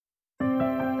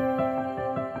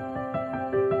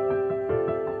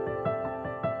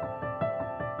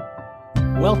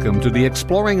Welcome to the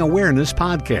Exploring Awareness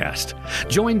podcast.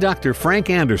 Join Dr.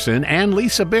 Frank Anderson and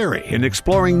Lisa Berry in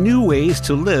exploring new ways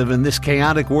to live in this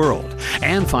chaotic world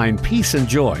and find peace and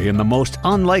joy in the most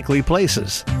unlikely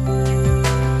places.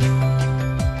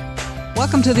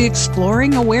 Welcome to the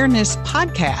Exploring Awareness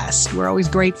podcast. We're always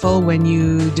grateful when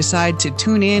you decide to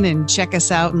tune in and check us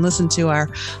out and listen to our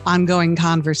ongoing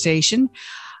conversation.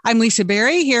 I'm Lisa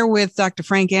Berry here with Dr.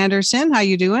 Frank Anderson. How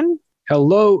you doing?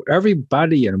 Hello,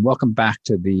 everybody, and welcome back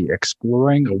to the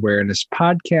Exploring Awareness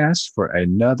podcast for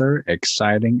another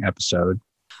exciting episode.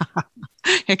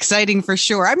 Exciting for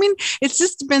sure. I mean, it's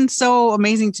just been so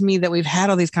amazing to me that we've had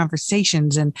all these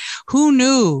conversations, and who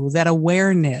knew that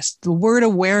awareness, the word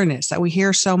awareness that we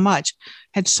hear so much,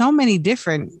 had so many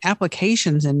different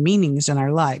applications and meanings in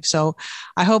our life. So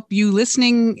I hope you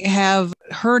listening have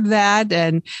heard that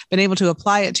and been able to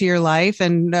apply it to your life.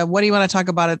 And what do you want to talk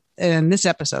about it in this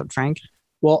episode, Frank?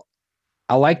 Well,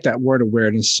 I like that word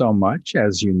awareness so much,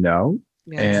 as you know.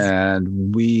 Yes.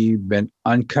 And we've been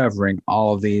uncovering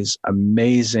all of these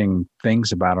amazing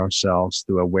things about ourselves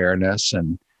through awareness.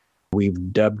 And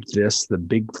we've dubbed this the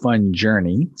Big Fun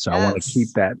Journey. So yes. I want to keep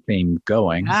that theme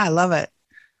going. I love it.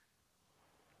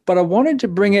 But I wanted to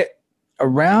bring it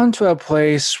around to a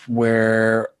place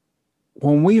where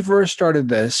when we first started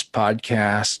this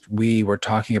podcast, we were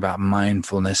talking about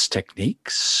mindfulness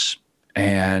techniques.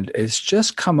 And it's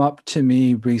just come up to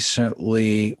me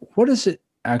recently. What does it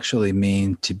actually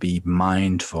mean to be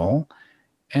mindful?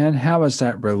 And how is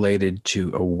that related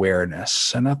to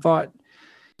awareness? And I thought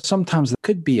sometimes it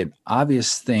could be an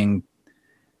obvious thing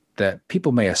that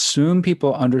people may assume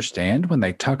people understand when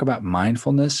they talk about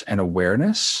mindfulness and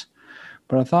awareness.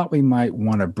 But I thought we might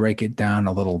want to break it down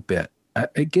a little bit.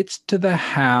 It gets to the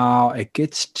how, it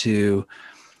gets to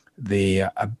the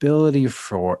ability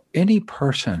for any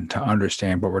person to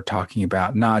understand what we're talking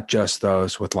about, not just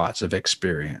those with lots of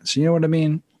experience. You know what I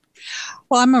mean?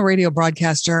 Well, I'm a radio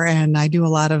broadcaster and I do a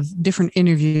lot of different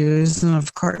interviews. And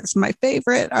of course, my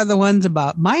favorite are the ones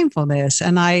about mindfulness.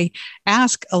 And I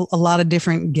ask a lot of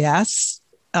different guests,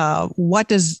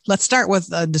 let's start with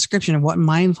a description of what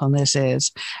mindfulness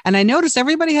is. And I noticed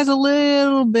everybody has a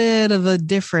little bit of a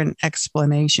different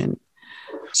explanation.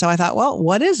 So I thought, well,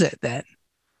 what is it then?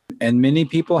 And many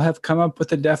people have come up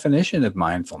with a definition of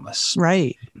mindfulness.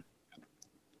 Right.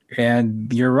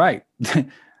 And you're right.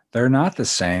 They're not the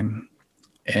same.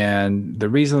 And the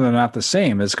reason they're not the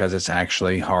same is because it's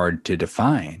actually hard to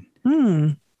define.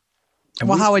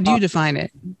 Well, how would you define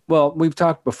it? Well, we've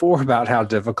talked before about how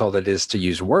difficult it is to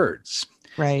use words.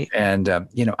 Right. And,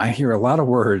 I hear a lot of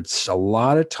words, a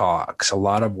lot of talks, a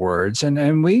lot of words,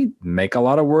 and we make a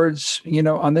lot of words,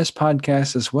 on this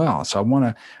podcast as well. So I want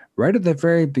to, right at the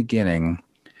very beginning,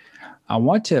 I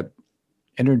want to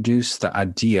introduce the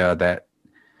idea that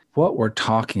what we're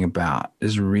talking about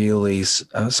is really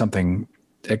something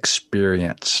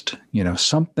experienced,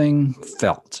 something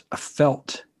felt, a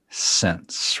felt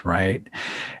sense, right?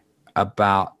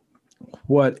 About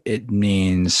what it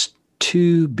means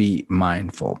to be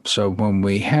mindful. So when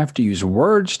we have to use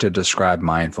words to describe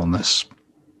mindfulness,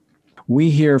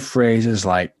 we hear phrases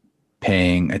like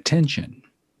paying attention.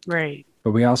 Right.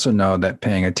 But we also know that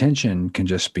paying attention can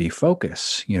just be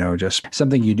focus, just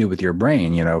something you do with your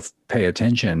brain, pay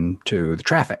attention to the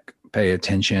traffic, pay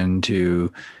attention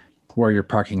to where you're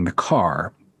parking the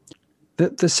car.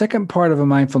 The second part of a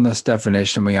mindfulness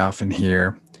definition we often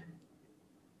hear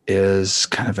is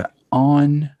kind of an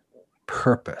on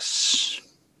purpose.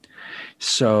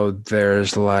 So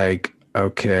there's you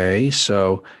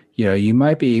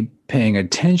might be paying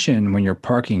attention when you're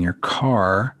parking your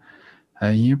car.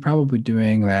 You're probably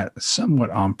doing that somewhat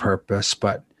on purpose,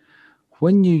 but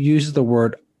when you use the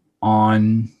word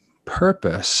on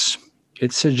purpose,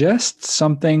 it suggests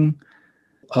something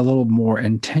a little more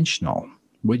intentional.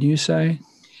 Wouldn't you say?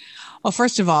 Well,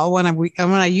 first of all, when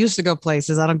I used to go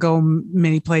places, I don't go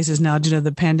many places now due to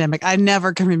the pandemic. I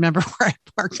never can remember where I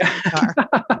parked my car.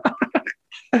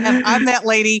 And I'm that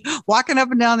lady walking up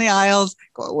and down the aisles,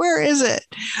 going, where is it?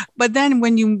 But then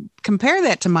when you compare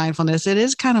that to mindfulness, it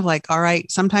is kind of like, all right,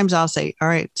 sometimes I'll say, all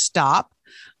right, stop,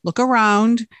 look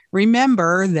around,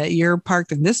 remember that you're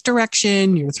parked in this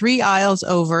direction, you're 3 aisles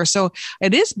over. So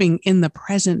it is being in the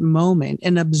present moment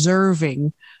and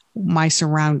observing my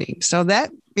surroundings. So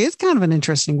that is kind of an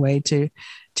interesting way to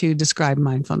describe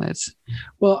mindfulness.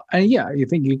 Well, yeah, you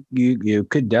think you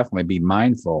could definitely be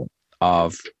mindful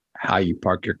of how you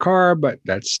park your car, but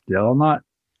that's still not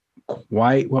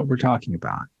quite what we're talking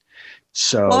about.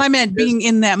 So, well, I meant being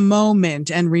in that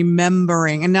moment and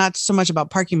remembering, and not so much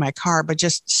about parking my car, but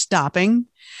just stopping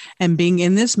and being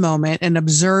in this moment and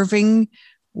observing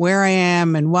where I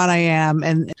am and what I am.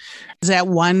 And is that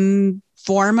one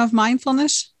form of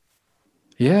mindfulness?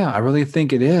 Yeah, I really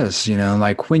think it is.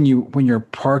 Like when you're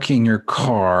parking your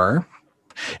car,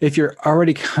 if you're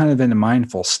already kind of in a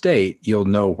mindful state, you'll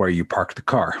know where you park the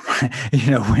car.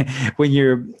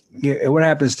 What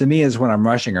happens to me is when I'm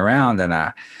rushing around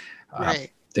and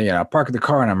Right. I park the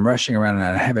car and I'm rushing around and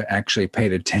I haven't actually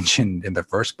paid attention in the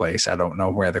first place. I don't know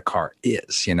where the car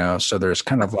is, so there's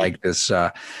kind of like this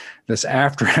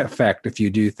after effect. If you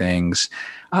do things,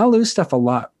 I'll lose stuff a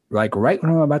lot. Like right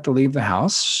when I'm about to leave the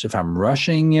house, if I'm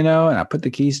rushing, and I put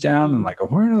the keys down, I'm like, oh,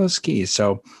 where are those keys?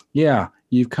 So yeah,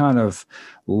 you've kind of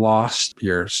lost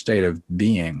your state of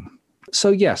being.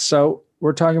 So yes, so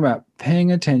we're talking about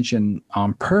paying attention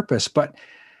on purpose, but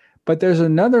there's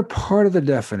another part of the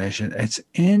definition. It's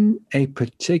in a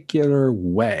particular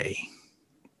way,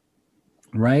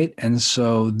 right? And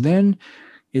so then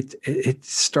it's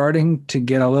starting to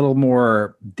get a little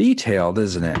more detailed,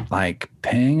 isn't it? Like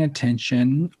paying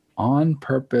attention on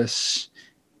purpose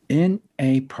in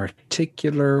a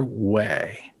particular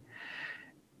way.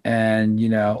 And,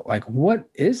 like what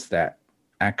is that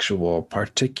actual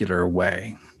particular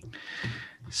way?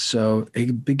 So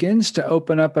it begins to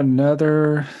open up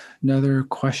another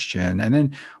question. And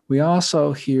then we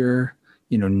also hear,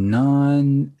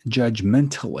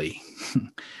 non-judgmentally.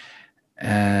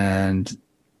 And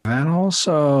that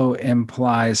also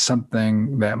implies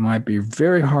something that might be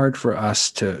very hard for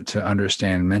us to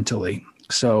understand mentally.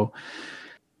 So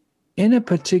in a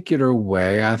particular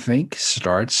way, I think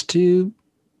starts to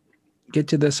get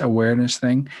to this awareness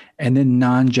thing, and then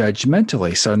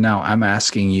non-judgmentally. So now I'm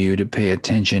asking you to pay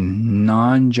attention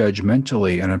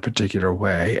non-judgmentally in a particular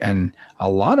way. And a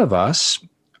lot of us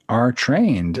are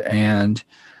trained and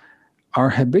are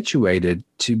habituated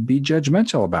to be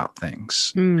judgmental about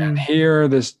things. And here,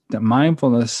 the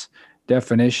mindfulness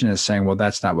definition is saying, well,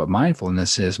 that's not what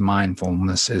mindfulness is.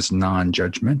 Mindfulness is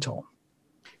non-judgmental.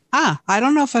 I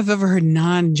don't know if I've ever heard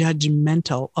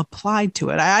non-judgmental applied to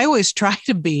it. I always try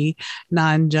to be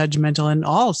non-judgmental in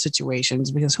all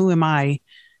situations, because who am I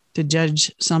to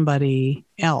judge somebody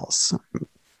else?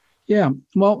 Yeah.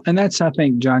 Well, and that's, I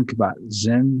think, Jon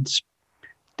Kabat-Zinn's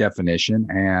definition.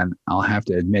 And I'll have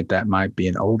to admit that might be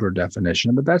an older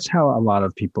definition, but that's how a lot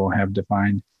of people have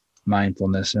defined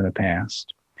mindfulness in the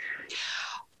past.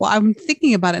 Well, I'm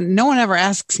thinking about it. No one ever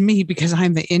asks me because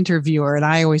I'm the interviewer, and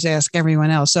I always ask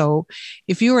everyone else. So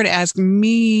if you were to ask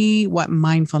me what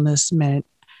mindfulness meant,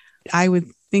 I would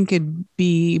think it'd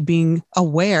be being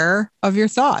aware of your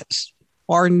thoughts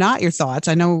or not your thoughts.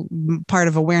 I know part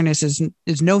of awareness is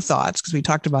no thoughts, because we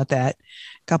talked about that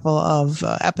a couple of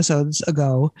episodes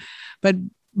ago. But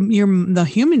the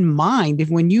human mind,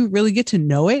 when you really get to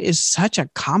know it, is such a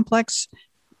complex,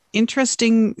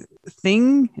 interesting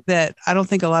thing that I don't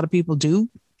think a lot of people do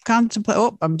contemplate.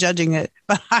 Oh, I'm judging it,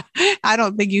 but I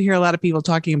don't think you hear a lot of people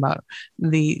talking about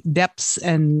the depths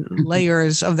and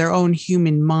layers of their own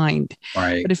human mind.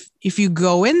 Right. But if you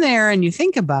go in there and you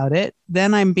think about it,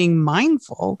 then I'm being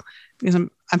mindful, because I'm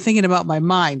thinking about my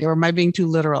mind. Or am I being too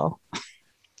literal?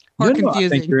 Or confusing? I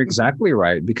think you're exactly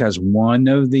right, because one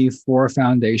of the 4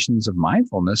 foundations of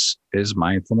mindfulness is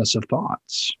mindfulness of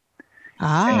thoughts.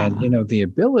 And, the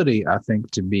ability, I think,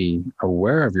 to be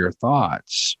aware of your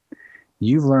thoughts,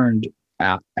 you've learned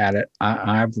at it.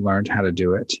 I've learned how to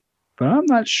do it, but I'm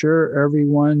not sure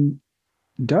everyone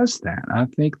does that. I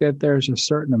think that there's a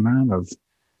certain amount of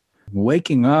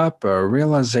waking up, a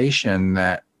realization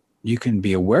that you can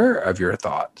be aware of your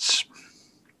thoughts.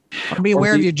 Or be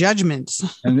aware of your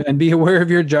judgments. and be aware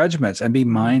of your judgments and be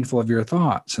mindful of your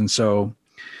thoughts. And so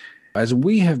as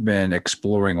we have been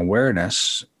exploring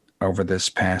awareness over this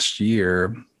past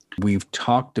year, we've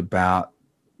talked about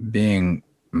being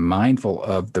mindful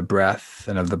of the breath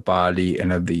and of the body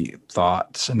and of the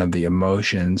thoughts and of the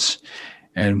emotions.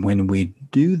 And when we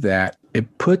do that,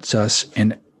 it puts us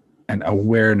in an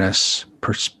awareness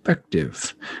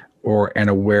perspective or an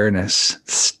awareness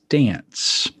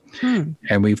stance.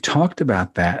 And we've talked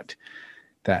about that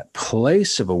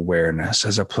place of awareness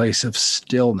as a place of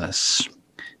stillness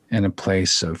and a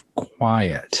place of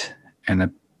quiet and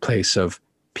a place of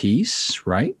peace,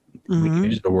 right? We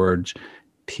use the words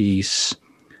peace,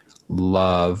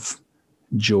 love,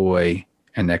 joy,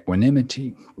 and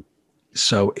equanimity.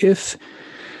 So if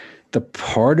the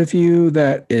part of you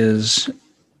that is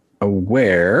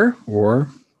aware, or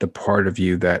the part of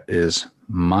you that is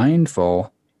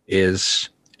mindful, is,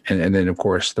 and then of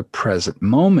course the present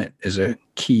moment is a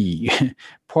key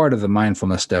part of the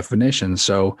mindfulness definition.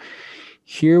 So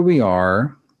here we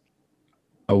are,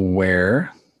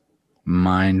 aware,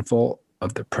 mindful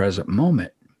of the present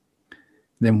moment.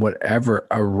 then whatever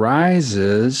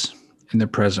arises in the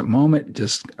present moment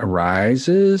just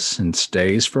arises and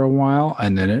stays for a while,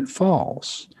 and then it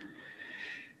falls.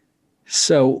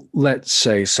 So let's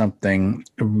say something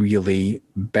really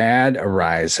bad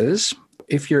arises.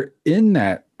 If you're in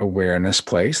that awareness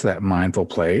place, that mindful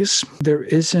place, there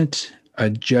isn't a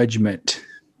judgment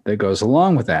that goes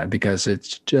along with that because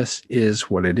it just is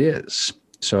what it is.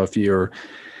 So if you're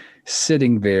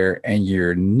sitting there and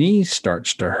your knee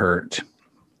starts to hurt,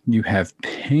 you have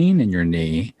pain in your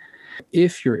knee.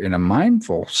 If you're in a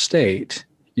mindful state,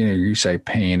 you say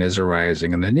pain is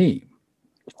arising in the knee.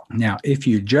 Now, if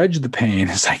you judge the pain,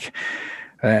 it's like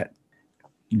that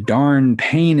darn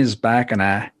pain is back and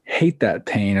I hate that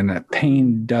pain and that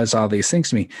pain does all these things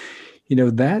to me.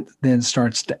 That then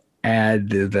starts to add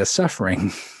the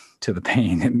suffering to the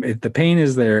pain. The pain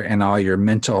is there and all your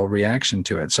mental reaction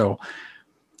to it. So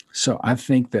I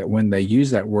think that when they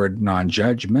use that word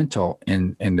non-judgmental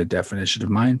in the definition of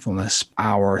mindfulness,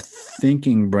 our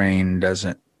thinking brain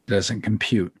doesn't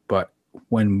compute. But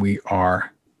when we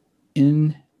are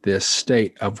in this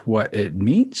state of what it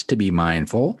means to be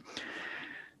mindful,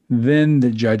 then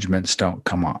the judgments don't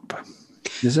come up.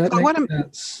 Does that make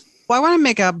sense? Well, I want to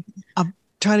make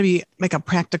make a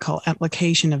practical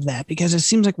application of that, because it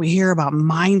seems like we hear about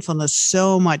mindfulness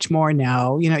so much more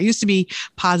now. It used to be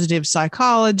positive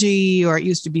psychology, or it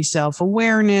used to be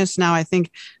self-awareness. Now I think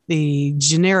the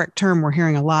generic term we're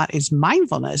hearing a lot is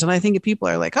mindfulness. And I think people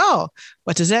are like, oh,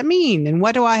 what does that mean? And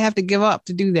what do I have to give up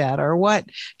to do that? Or what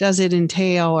does it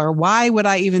entail? Or why would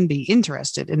I even be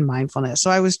interested in mindfulness? So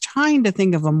I was trying to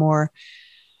think of a more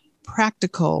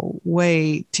practical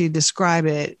way to describe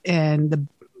it and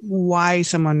why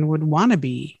someone would want to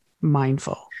be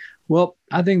mindful. Well,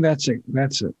 I think that's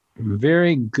a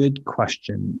very good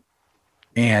question.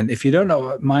 And if you don't know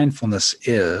what mindfulness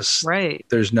is, right,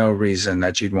 there's no reason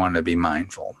that you'd want to be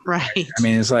mindful. Right. I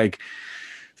mean, it's like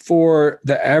for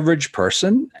the average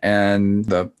person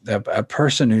and a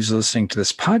person who's listening to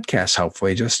this podcast,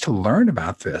 hopefully just to learn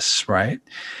about this, right?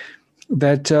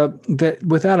 That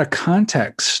without a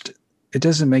context, it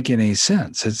doesn't make any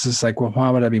sense. It's just like, well, why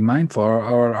would I be mindful?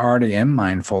 Or I already am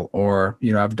mindful, or,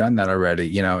 I've done that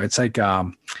already. It's like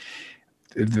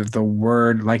the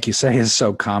word, like you say, is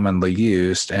so commonly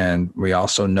used. And we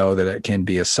also know that it can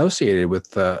be associated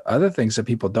with other things that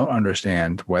people don't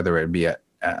understand, whether it be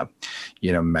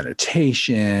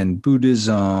meditation,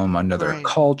 Buddhism, another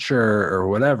culture, or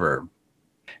whatever.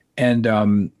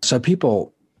 And so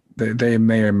people, they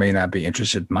may or may not be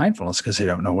interested in mindfulness because they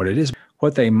don't know what it is.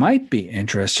 What they might be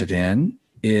interested in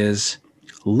is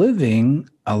living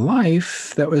a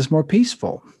life that was more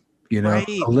peaceful,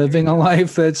 living a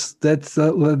life that's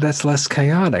less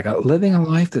chaotic, living a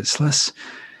life that's less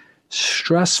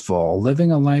stressful,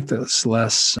 living a life that's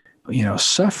less,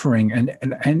 suffering.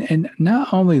 And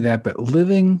not only that, but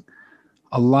living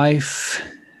a life,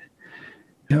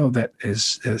 that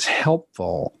is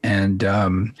helpful and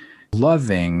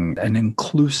loving and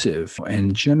inclusive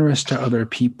and generous to other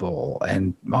people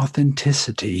and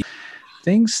authenticity,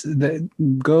 things that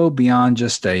go beyond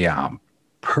just a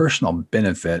personal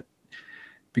benefit,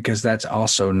 because that's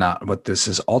also not what this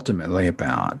is ultimately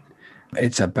about.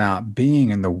 It's about being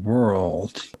in the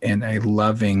world in a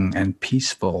loving and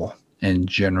peaceful and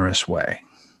generous way.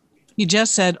 You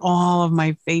just said all of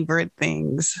my favorite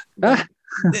things.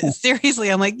 Seriously,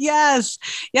 I'm like, yes.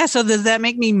 Yeah. So does that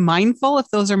make me mindful if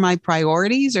those are my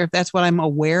priorities, or if that's what I'm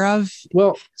aware of?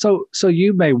 Well, so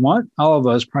you may want all of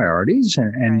those priorities,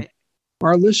 and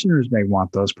our listeners may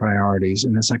want those priorities.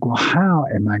 And it's like, well, how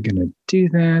am I going to do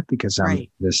that? Because I'm in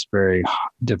this very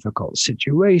difficult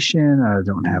situation. I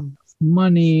don't have enough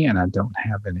money and I don't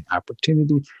have any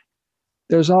opportunity.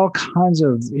 There's all kinds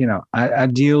of,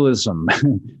 idealism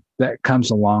that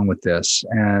comes along with this.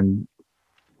 And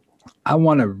I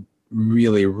want to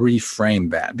really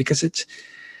reframe that, because it's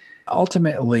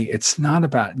not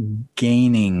about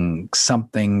gaining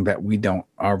something that we don't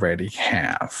already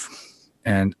have.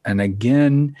 And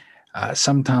again,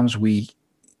 sometimes we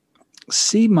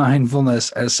see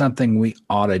mindfulness as something we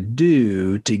ought to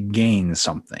do to gain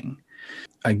something.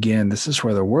 Again, this is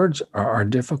where the words are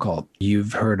difficult.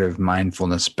 You've heard of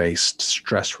mindfulness-based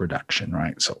stress reduction,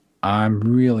 right? So I'm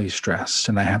really stressed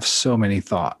and I have so many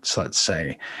thoughts, let's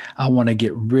say. I want to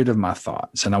get rid of my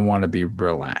thoughts and I want to be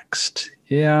relaxed.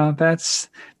 Yeah, that's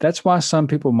why some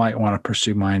people might want to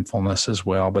pursue mindfulness as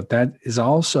well, but that is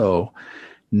also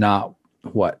not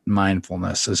what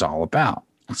mindfulness is all about.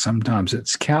 Sometimes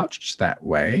it's couched that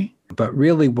way, but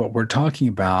really what we're talking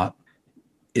about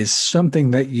is something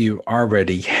that you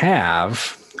already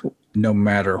have, no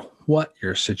matter what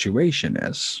your situation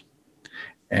is.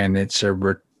 And it's a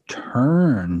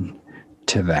return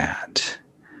to that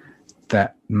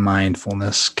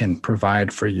mindfulness can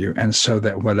provide for you. And so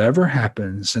that whatever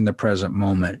happens in the present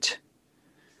moment,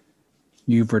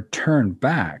 you've returned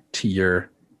back to your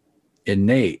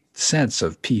innate sense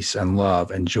of peace and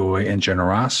love and joy and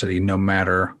generosity, no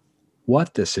matter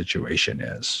what the situation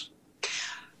is.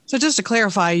 So just to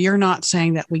clarify, you're not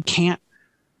saying that we can't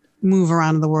move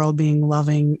around in the world being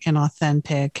loving and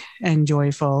authentic and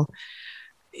joyful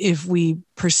if we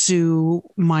pursue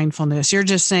mindfulness. You're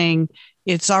just saying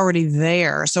it's already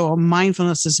there. So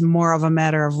mindfulness is more of a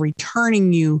matter of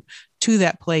returning you to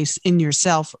that place in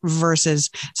yourself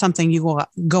versus something you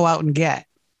go out and get.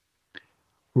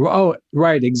 Oh,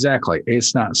 right. Exactly.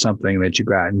 It's not something that you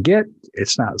go out and get.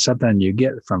 It's not something you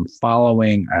get from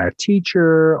following a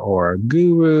teacher or a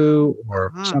guru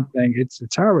or something. It's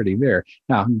already there.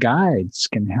 Now, guides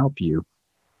can help you.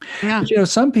 Yeah. But,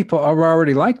 some people are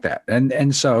already like that.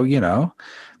 And so,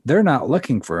 they're not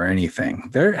looking for anything.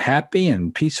 They're happy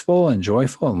and peaceful and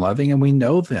joyful and loving, and we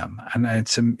know them. And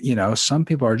it's, some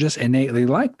people are just innately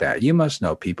like that. You must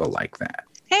know people like that.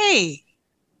 Hey,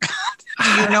 do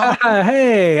you know?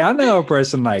 Hey, I know a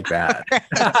person like that.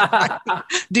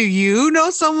 Do you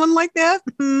know someone like that?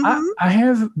 Mm-hmm. I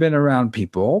have been around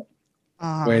people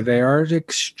where they are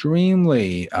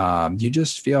extremely, you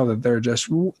just feel that they're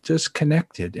just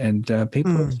connected, and some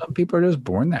people are just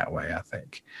born that way, I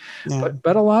think. Yeah.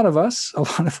 But a lot of us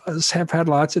have had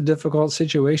lots of difficult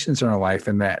situations in our life,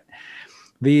 and that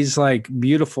these like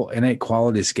beautiful innate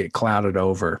qualities get clouded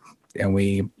over, and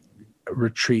we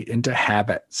retreat into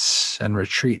habits and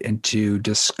retreat into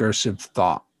discursive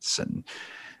thoughts and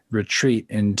retreat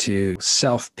into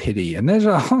self-pity. And there's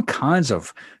all kinds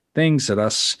of things that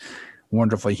us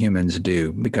wonderful humans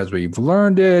do because we've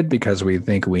learned it, because we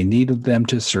think we needed them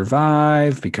to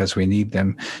survive, because we need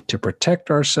them to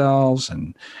protect ourselves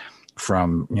and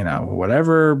from,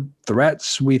 whatever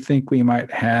threats we think we might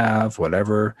have,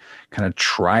 whatever kind of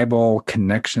tribal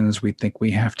connections we think we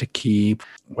have to keep,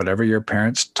 whatever your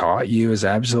parents taught you is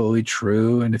absolutely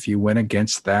true. And if you went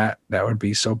against that, that would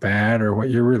be so bad, or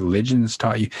what your religions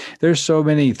taught you. There's so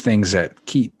many things that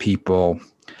keep people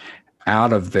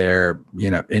out of their,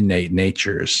 innate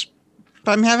natures.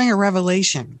 But I'm having a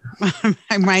revelation.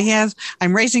 I'm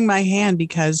raising my hand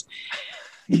because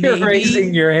you're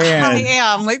raising your hand. I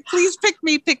am like, please pick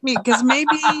me, because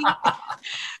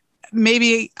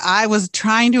maybe I was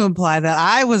trying to imply that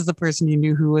I was the person you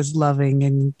knew who was loving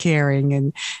and caring,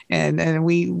 and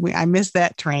I missed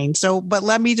that train. So, but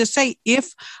let me just say,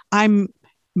 if I'm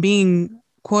being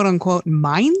quote unquote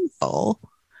mindful,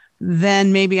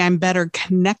 then maybe I'm better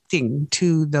connecting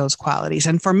to those qualities.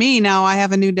 And for me now, I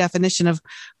have a new definition of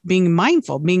being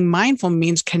mindful. Being mindful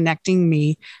means connecting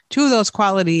me to those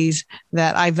qualities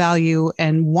that I value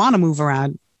and want to move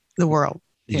around the world.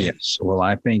 Yes. Well,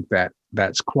 I think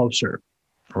that's closer,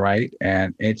 right?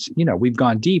 And it's, we've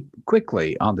gone deep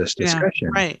quickly on this discussion.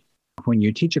 Yeah, right. When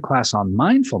you teach a class on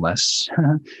mindfulness,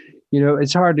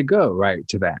 it's hard to go right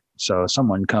to that. So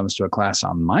someone comes to a class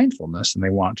on mindfulness and they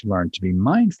want to learn to be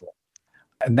mindful.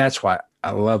 And that's why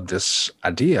I love this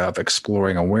idea of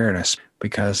exploring awareness,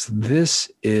 because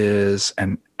this is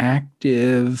an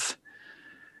active,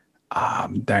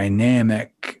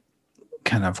 dynamic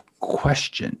kind of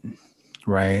question,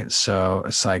 right? So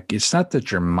it's like, it's not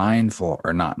that you're mindful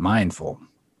or not mindful,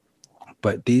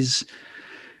 but these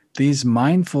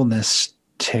mindfulness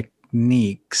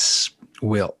techniques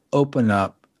will open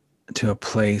up to a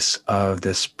place of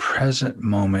this present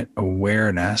moment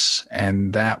awareness,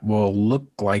 and that will look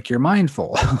like you're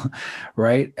mindful,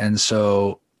 right? And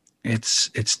so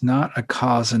it's not a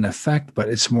cause and effect, but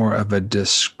it's more of a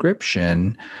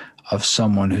description of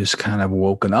someone who's kind of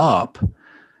woken up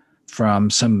from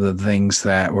some of the things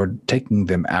that were taking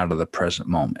them out of the present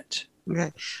moment.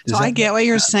 Okay. So I get what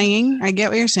you're saying.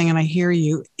 And I hear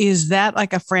you. Is that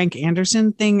like a Frank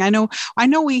Anderson thing? I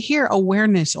know we hear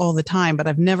awareness all the time, but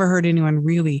I've never heard anyone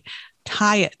really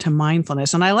tie it to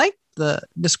mindfulness. And I like the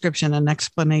description and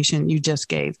explanation you just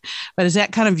gave. But is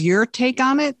that kind of your take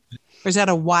on it? Or is that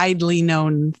a widely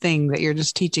known thing that you're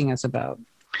just teaching us about?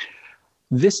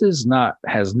 This has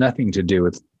nothing to do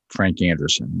with Frank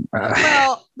Anderson.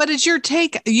 Well, but it's your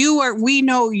take. We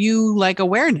know you like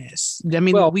awareness. I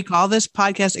mean, we call this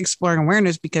podcast Exploring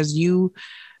Awareness because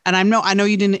and I know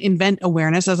you didn't invent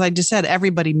awareness. As I just said,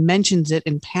 everybody mentions it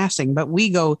in passing, but we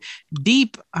go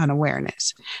deep on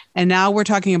awareness. And now we're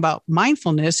talking about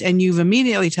mindfulness, and you've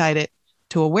immediately tied it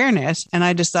to awareness. And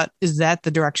I just thought, is that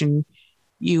the direction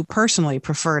you personally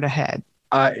prefer to head?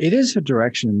 It is a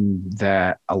direction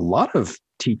that a lot of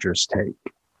teachers take.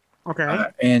 Okay.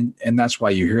 And that's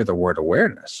why you hear the word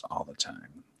awareness all the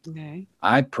time. Okay.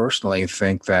 I personally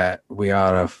think that we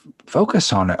ought to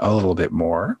focus on it a little bit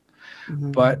more.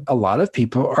 Mm-hmm. But a lot of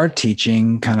people are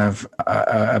teaching kind of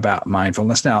about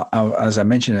mindfulness. Now, as I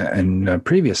mentioned in a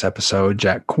previous episode,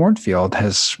 Jack Kornfield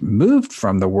has moved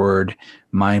from the word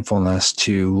mindfulness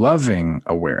to loving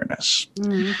awareness,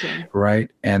 Okay. right?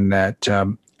 And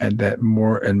that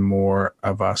more and more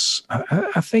of us,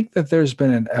 I think that there's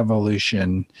been an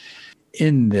evolution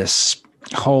in this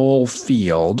whole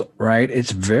field, right?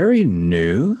 It's very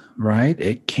new, right?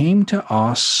 It came to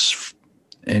us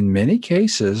in many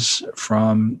cases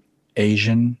from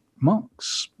Asian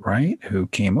monks, right, who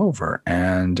came over,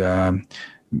 and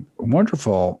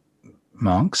wonderful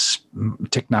monks.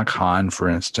 Thich Nhat Hanh, for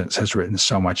instance, has written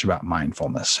so much about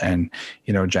mindfulness, and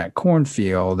Jack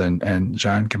Kornfield and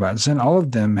Jon Kabat-Zinn, all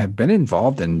of them have been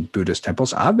involved in Buddhist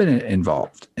temples. I've been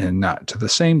involved, and not to the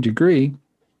same degree.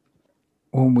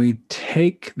 When we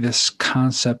take this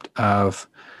concept of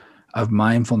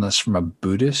mindfulness from a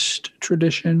Buddhist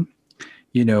tradition,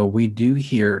 we do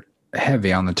hear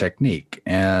heavy on the technique,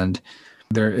 and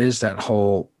there is that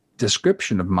whole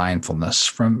description of mindfulness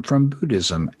from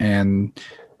Buddhism, and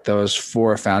those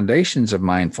 4 foundations of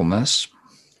mindfulness,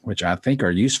 which I think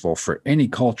are useful for any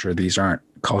culture. These aren't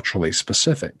culturally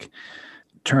specific,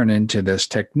 turn into this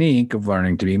technique of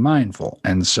learning to be mindful.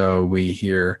 And so we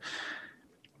hear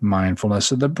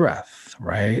mindfulness of the breath,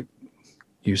 right?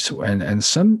 And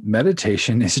some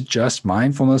meditation is just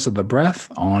mindfulness of the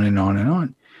breath, on and on and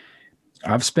on.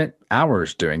 I've spent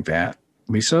hours doing that,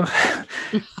 Lisa.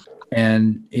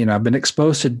 And, I've been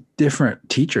exposed to different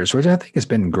teachers, which I think has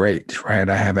been great, right?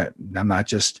 I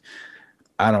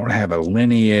don't have a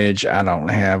lineage. I don't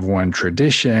have one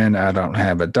tradition. I don't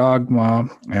have a dogma.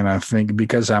 And I think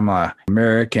because I'm an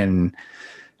American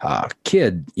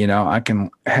kid, I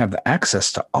can have the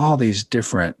access to all these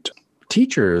different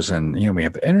teachers, and we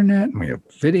have the internet and we have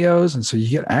videos, and so you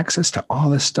get access to all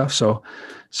this stuff. So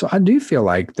I do feel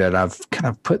like that I've kind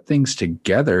of put things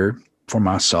together for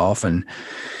myself. And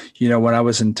when I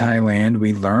was in Thailand,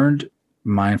 we learned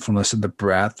mindfulness of the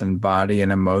breath and body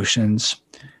and emotions,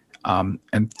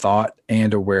 and thought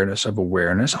and awareness of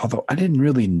awareness, although I didn't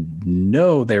really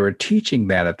know they were teaching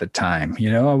that at the time.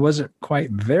 I wasn't quite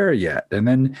there yet. And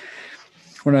then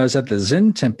when I was at the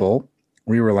Zen temple,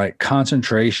 we were like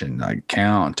concentration, like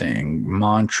counting,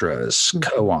 mantras,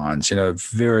 koans,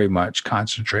 very much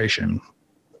concentration.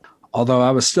 Although I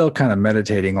was still kind of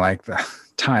meditating like the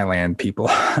Thailand people,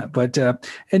 but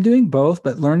and doing both,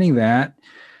 but learning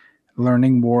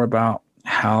more about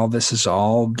how this is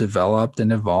all developed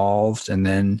and evolved. And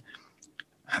then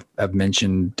I've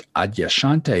mentioned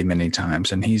Adyashanti many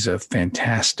times, and he's a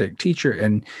fantastic teacher,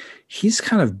 and he's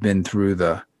kind of been through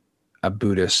a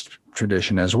Buddhist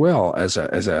tradition as well as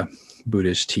a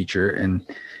Buddhist teacher, and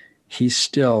he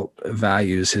still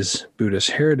values his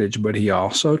Buddhist heritage, but he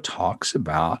also talks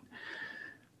about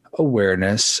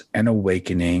awareness and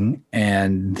awakening,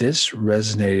 and this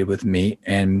resonated with me.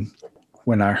 And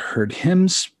when I heard him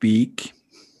speak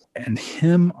and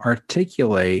him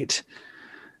articulate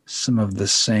some of the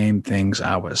same things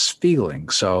I was feeling.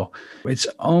 So it's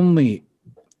only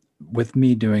with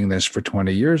me doing this for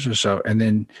 20 years or so, and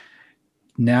then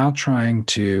now trying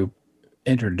to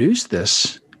introduce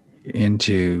this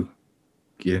into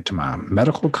my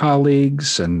medical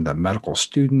colleagues and the medical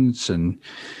students and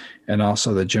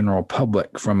also the general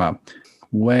public from a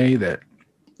way that,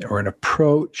 or an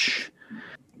approach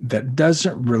that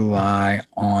doesn't rely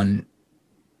on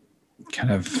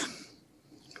kind of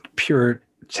pure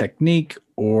technique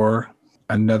or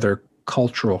another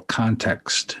cultural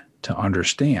context to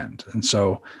understand. And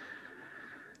so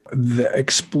the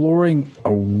exploring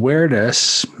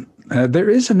awareness, there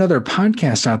is another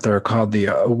podcast out there called the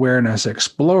Awareness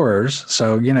Explorers.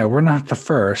 So, we're not the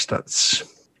first. That's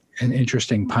an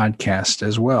interesting podcast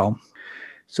as well.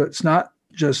 So it's not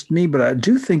just me, but I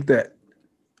do think that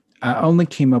I only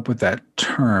came up with that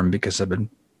term because I've been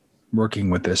working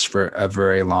with this for a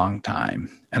very long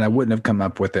time. And I wouldn't have come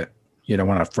up with it, when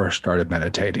I first started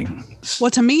meditating.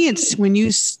 Well, to me, it's when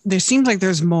there seems like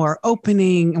there's more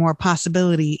opening, more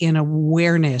possibility in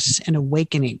awareness and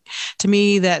awakening. To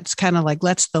me, that's kind of like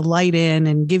lets the light in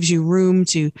and gives you room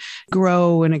to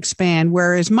grow and expand.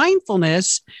 Whereas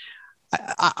mindfulness,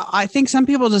 I think some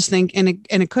people just think, and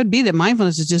it could be that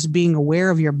mindfulness is just being aware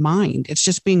of your mind. It's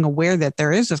just being aware that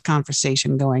there is this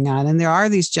conversation going on and there are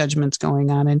these judgments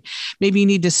going on. And maybe you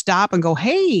need to stop and go,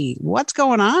 hey, what's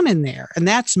going on in there? And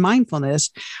that's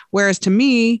mindfulness. Whereas to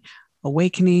me,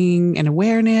 awakening and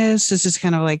awareness is just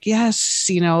kind of like, yes,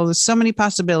 there's so many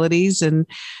possibilities and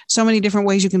so many different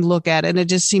ways you can look at it. And it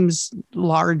just seems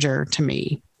larger to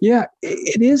me. Yeah,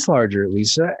 it is larger,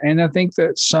 Lisa. And I think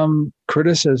that some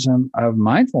criticism of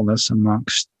mindfulness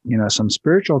amongst, some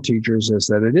spiritual teachers is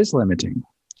that it is limiting.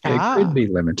 It could be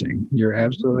limiting. You're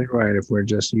absolutely right if we're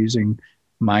just using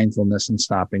mindfulness and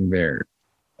stopping there.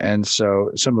 And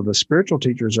so some of the spiritual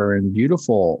teachers are in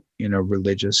beautiful,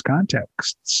 religious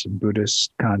contexts,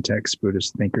 Buddhist contexts,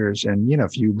 Buddhist thinkers. And,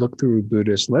 if you look through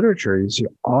Buddhist literature, you see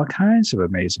all kinds of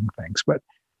amazing things. But,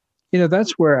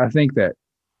 that's where I think that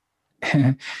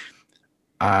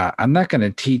I'm not going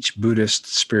to teach Buddhist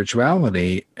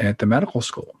spirituality at the medical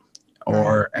school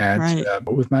or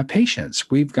with my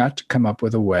patients. We've got to come up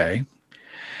with a way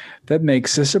that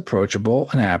makes this approachable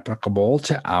and applicable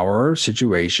to our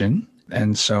situation.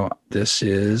 And so this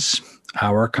is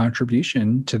our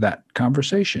contribution to that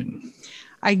conversation.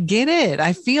 I get it.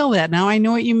 I feel that now. I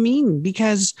know what you mean,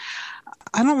 because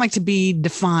I don't like to be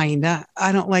defined.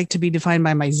 I don't like to be defined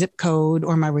by my zip code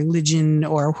or my religion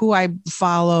or who I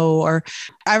follow, or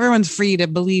everyone's free to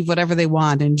believe whatever they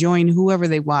want and join whoever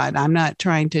they want. I'm not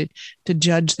trying to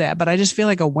judge that, but I just feel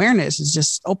like awareness is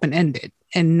just open-ended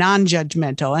and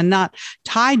non-judgmental and not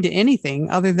tied to anything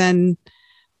other than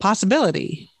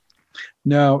possibility.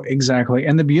 No, exactly.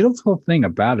 And the beautiful thing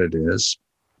about it is,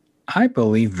 I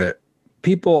believe that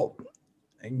people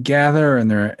gather and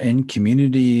they're in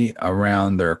community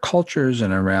around their cultures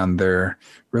and around their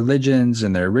religions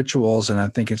and their rituals. And I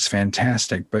think it's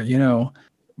fantastic. But,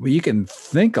 you can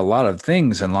think a lot of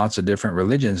things in lots of different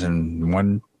religions, and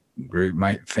one group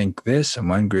might think this and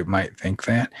one group might think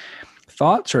that.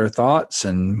 Thoughts are thoughts,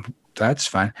 and that's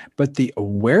fine. But the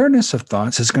awareness of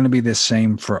thoughts is going to be the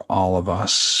same for all of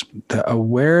us. The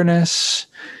awareness,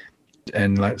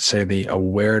 and let's say the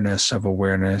awareness of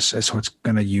awareness, is what's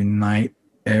going to unite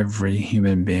every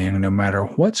human being, no matter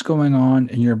what's going on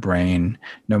in your brain,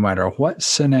 no matter what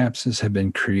synapses have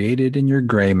been created in your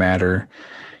gray matter.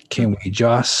 Can we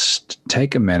just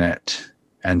take a minute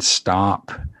and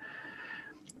stop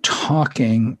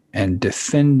talking and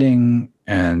defending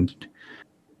and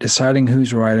deciding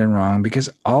who's right and wrong? Because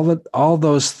all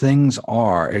those things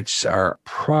it's our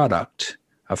product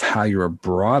of how you were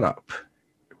brought up,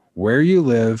 where you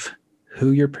live,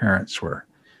 who your parents were.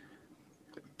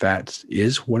 That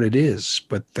is what it is.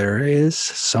 But there is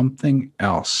something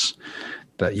else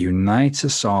that unites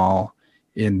us all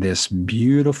in this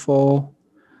beautiful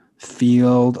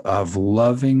field of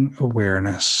loving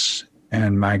awareness.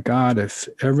 And my God, if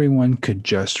everyone could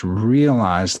just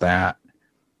realize that,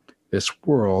 this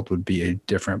world would be a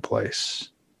different place.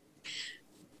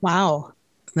 Wow.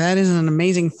 That is an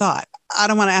amazing thought. I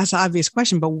don't want to ask the obvious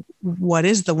question, but what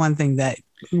is the one thing that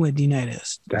would unite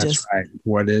us? That's right.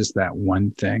 What is that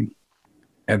one thing?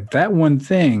 And that one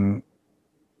thing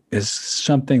is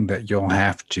something that you'll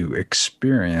have to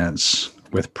experience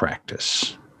with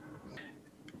practice.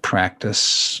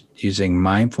 Practice using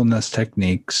mindfulness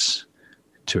techniques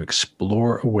to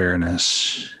explore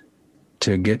awareness,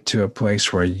 to get to a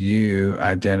place where you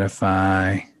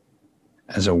identify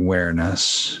as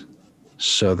awareness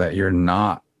so that you're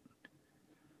not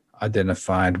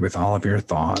identified with all of your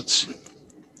thoughts.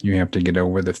 You have to get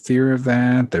over the fear of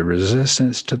that, the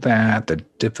resistance to that, the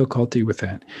difficulty with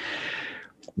that.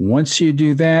 Once you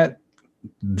do that,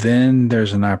 then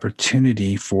there's an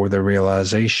opportunity for the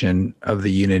realization of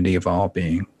the unity of all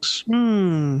beings.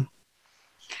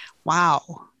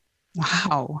 Wow.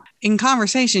 In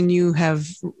conversation, you have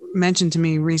mentioned to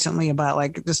me recently about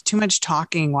like there's too much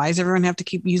talking. Why does everyone have to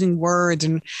keep using words?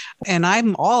 And I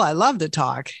love to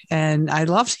talk and I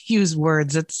love to use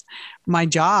words. It's my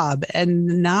job.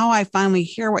 And now I finally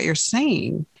hear what you're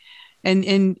saying.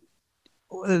 And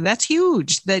that's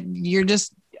huge that you're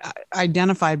just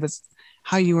identified with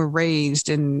how you were raised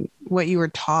and what you were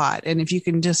taught. And if you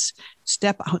can just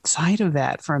step outside of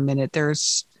that for a minute,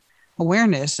 there's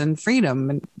awareness and freedom.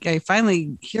 And I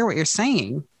finally hear what you're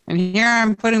saying. And here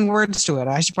I'm putting words to it.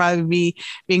 I should probably be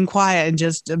being quiet and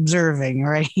just observing,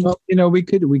 right? Well, we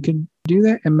could do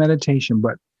that in meditation,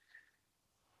 but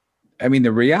I mean,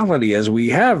 the reality is we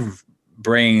have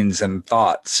brains and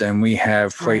thoughts, and we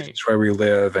have places where we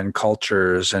live and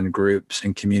cultures and groups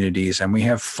and communities, and we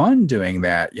have fun doing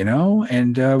that,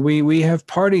 and we have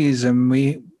parties and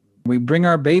we bring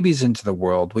our babies into the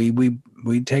world.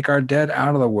 We take our dead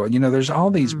out of the world. There's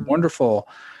all these wonderful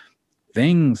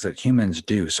things that humans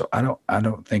do. So I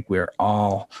don't think we're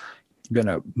all going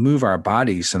to move our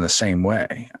bodies in the same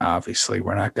way. Obviously,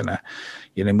 we're not going to,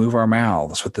 move our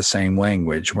mouths with the same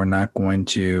language. We're not going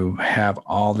to have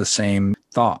all the same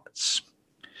thoughts.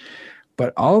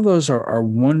 But all of those are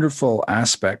wonderful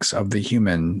aspects of the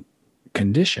human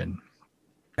condition,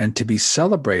 and to be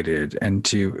celebrated and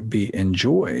to be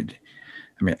enjoyed.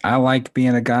 I mean, I like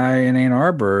being a guy in Ann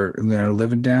Arbor,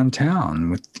 living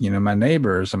downtown with, my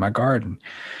neighbors and my garden.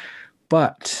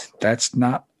 But that's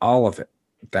not all of it.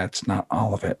 That's not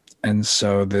all of it. And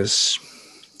so this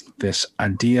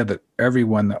idea that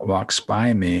everyone that walks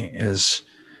by me is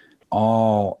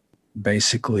all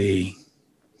basically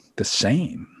the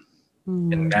same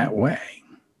in that way,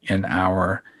 in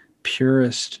our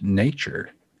purest nature,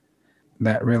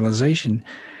 that realization,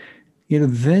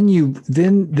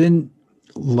 then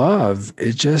love,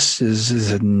 it just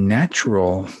is a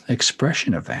natural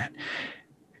expression of that.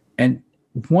 And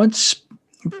once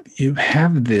you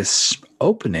have this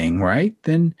opening, right,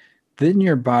 then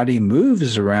your body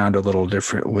moves around a little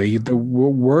differently. The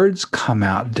words come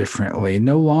out differently.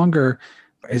 No longer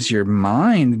is your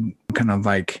mind kind of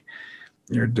like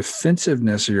your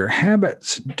defensiveness or your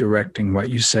habits directing what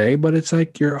you say, but it's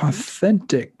like your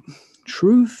authentic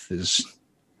truth is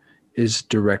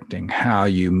directing how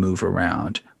you move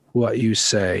around, what you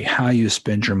say, how you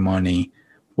spend your money,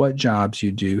 what jobs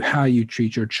you do, how you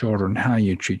treat your children, how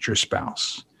you treat your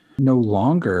spouse. No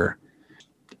longer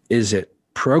is it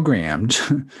programmed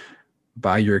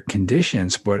by your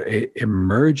conditions, but it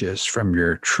emerges from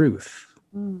your truth.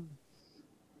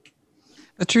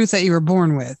 The truth that you were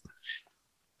born with.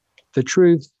 The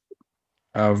truth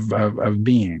of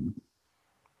being.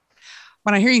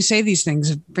 When I hear you say these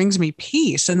things, it brings me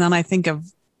peace. And then I think of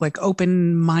like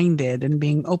open-minded and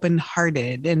being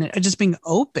open-hearted and just being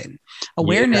open.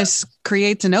 Awareness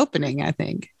creates an opening, I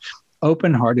think.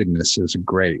 Open-heartedness is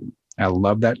great. I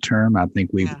love that term. I think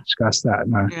we've discussed that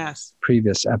in a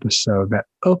previous episode, that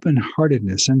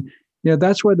open-heartedness. And,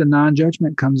 that's where the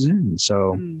non-judgment comes in.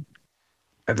 So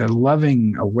the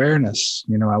loving awareness,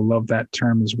 I love that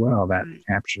term as well. That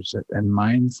captures it. And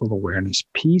mindful awareness,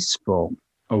 peaceful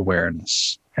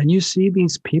awareness. And you see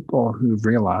these people who've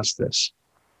realized this.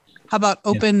 How about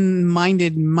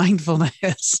open-minded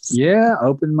mindfulness? Yeah,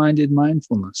 open-minded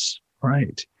mindfulness.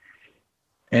 Right.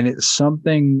 And it's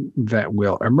something that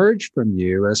will emerge from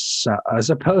you as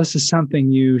opposed to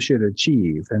something you should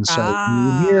achieve. And so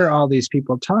you hear all these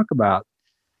people talk about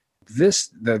this,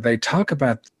 that they talk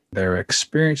about their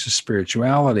experience of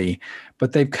spirituality,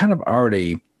 but they've kind of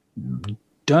already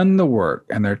done the work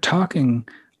and they're talking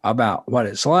about what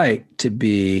it's like to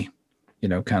be,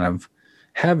 kind of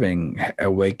having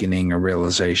awakening or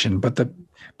realization. But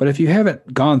if you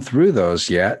haven't gone through those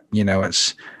yet,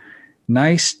 it's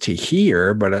nice to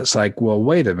hear, but it's like, well,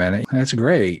 wait a minute, that's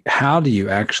great. How do you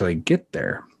actually get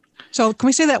there? So can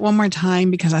we say that one more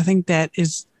time? Because I think that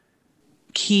is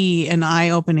key and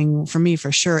eye-opening for me,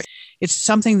 for sure. It's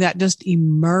something that just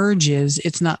emerges.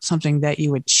 It's not something that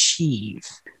you achieve.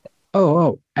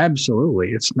 Oh,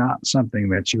 absolutely. It's not something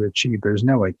that you achieve. There's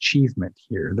no achievement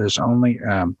here. There's only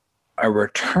a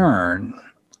return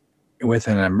with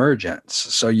an emergence.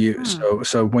 So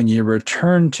when you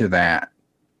return to that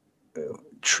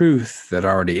truth that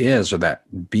already is, or that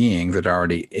being that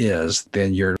already is,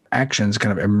 then your actions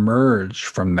kind of emerge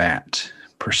from that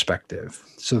perspective.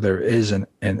 So there is an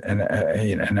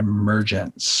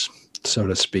emergence, so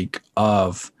to speak,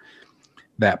 of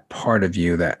that part of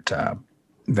you,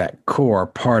 that core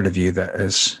part of you that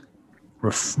is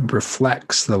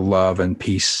reflects the love and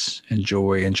peace and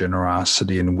joy and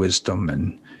generosity and wisdom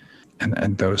and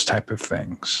those type of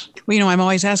things. Well, I'm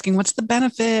always asking, what's the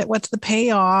benefit? What's the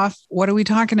payoff? What are we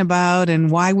talking about? And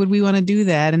why would we want to do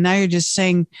that? And now you're just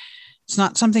saying it's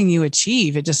not something you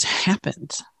achieve. It just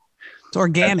happens. It's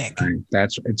organic.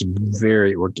 It's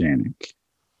very organic.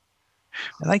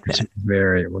 I like that. It's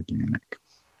very organic.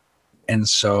 And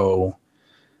so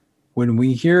when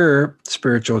we hear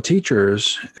spiritual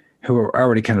teachers who are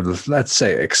already kind of, let's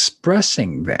say,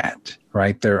 expressing that,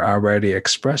 right? They're already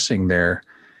expressing their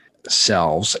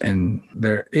selves, and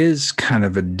there is kind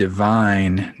of a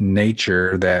divine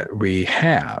nature that we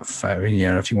have. I mean,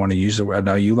 if you want to use the word, I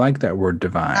know you like that word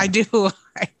divine. I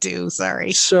do.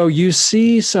 Sorry. So you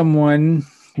see someone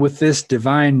with this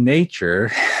divine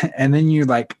nature, and then you're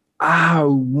like, I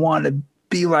want to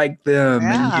be like them.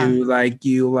 Yeah. And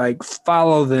you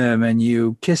follow them and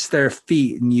you kiss their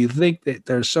feet and you think that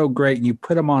they're so great and you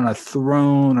put them on a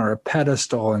throne or a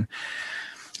pedestal and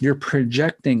you're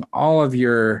projecting all of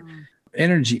your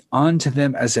energy onto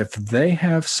them as if they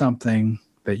have something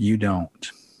that you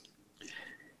don't.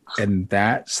 And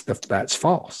that's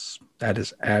false. That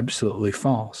is absolutely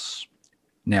false.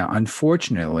 Now,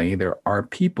 unfortunately, there are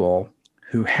people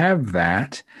who have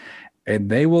that, and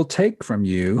they will take from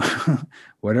you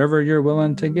whatever you're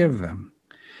willing to give them.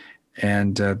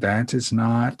 And that is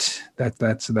not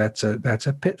that's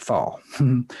a pitfall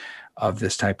of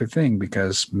this type of thing,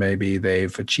 because maybe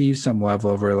they've achieved some level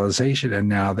of realization and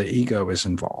now the ego is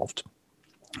involved.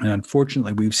 And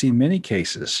unfortunately, we've seen many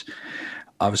cases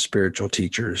of spiritual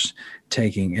teachers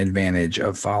taking advantage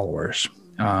of followers,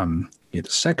 either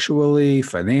sexually,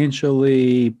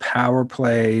 financially, power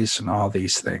plays, and all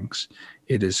these things.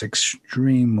 It is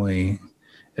extremely,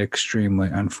 extremely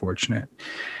unfortunate.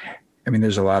 I mean,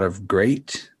 there's a lot of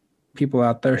great people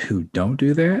out there who don't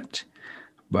do that,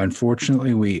 but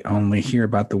unfortunately, we only hear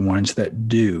about the ones that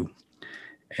do,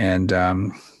 and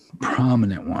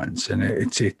prominent ones. And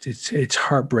it's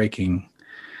heartbreaking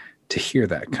to hear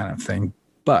that kind of thing.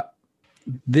 But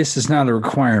this is not a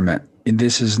requirement.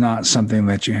 This is not something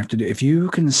that you have to do. If you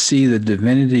can see the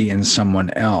divinity in someone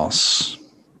else,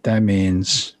 that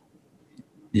means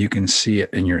you can see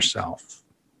it in yourself.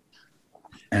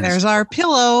 And there's our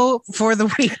pillow for the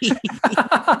week.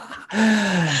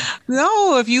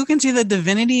 No, if you can see the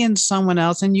divinity in someone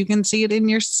else and you can see it in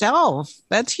yourself,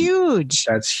 that's huge.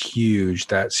 That's huge.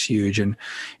 That's huge. And,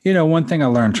 one thing I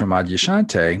learned from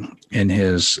Adyashanti in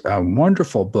his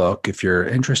wonderful book, if you're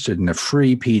interested in a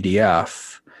free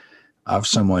PDF of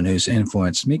someone who's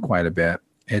influenced me quite a bit,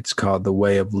 it's called The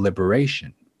Way of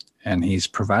Liberation. And he's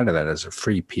provided that as a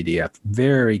free PDF,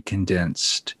 very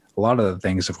condensed. A lot of the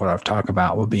things of what I've talked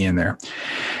about will be in there.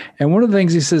 And one of the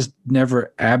things he says,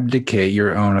 never abdicate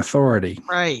your own authority.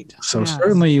 Right. So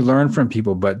certainly you learn from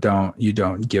people, but you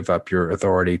don't give up your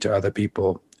authority to other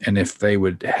people. And if they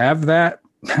would have that,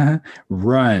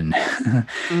 run.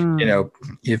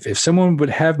 If someone would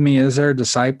have me as their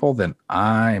disciple, then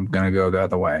I am going to go the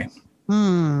other way.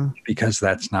 Because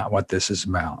that's not what this is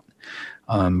about.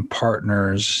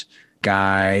 Partners,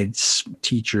 guides,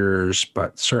 teachers,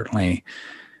 but certainly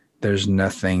there's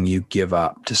nothing you give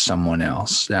up to someone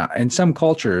else. Now, in some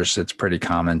cultures, it's pretty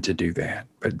common to do that.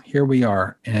 But here we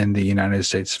are in the United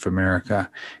States of America,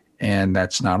 and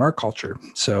that's not our culture.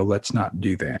 So let's not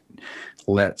do that.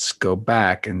 Let's go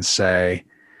back and say,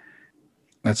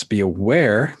 let's be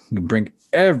aware, bring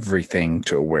everything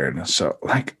to awareness. So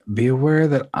be aware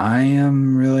that I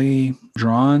am really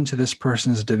drawn to this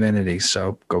person's divinity.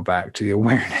 So go back to the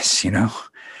awareness,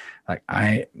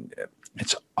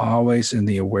 it's always in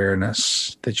the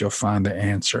awareness that you'll find the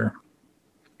answer.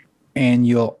 And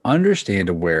you'll understand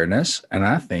awareness, and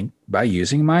I think by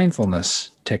using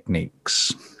mindfulness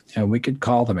techniques. And we could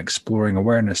call them exploring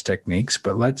awareness techniques,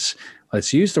 but let's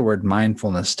use the word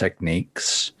mindfulness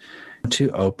techniques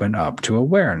to open up to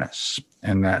awareness.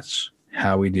 And that's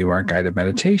how we do our guided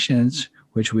meditations,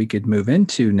 which we could move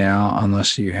into now,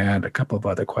 unless you had a couple of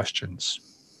other questions.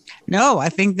 No, I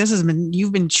think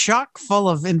you've been chock full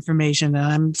of information, and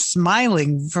I'm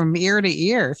smiling from ear to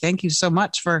ear. Thank you so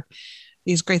much for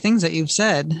these great things that you've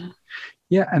said.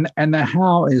 Yeah. And the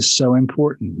how is so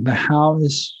important. The how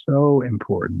is so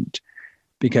important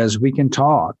because we can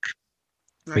talk.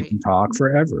 Right. We can talk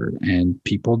forever, and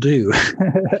people do.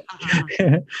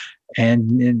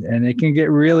 and it can get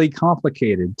really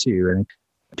complicated too. And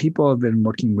people have been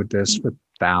working with this for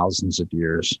thousands of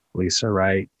years, Lisa,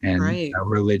 right? And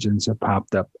religions have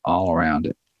popped up all around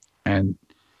it. And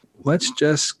let's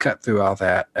just cut through all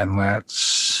that and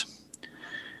let's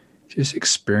just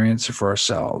experience it for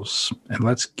ourselves. And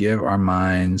let's give our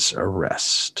minds a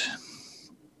rest.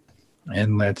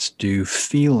 And let's do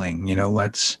feeling,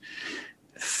 let's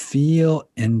feel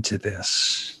into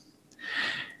this.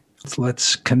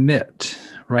 Let's commit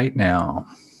right now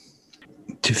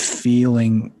to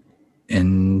feeling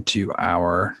into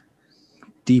our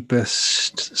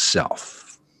deepest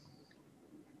self.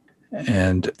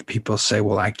 And people say,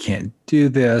 well, I can't do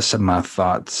this, and my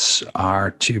thoughts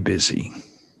are too busy.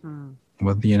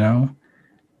 Well,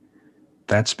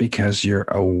 that's because you're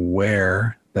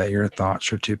aware that your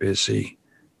thoughts are too busy,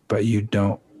 but you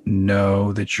don't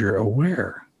know that you're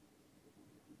aware.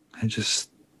 And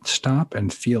just stop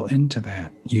and feel into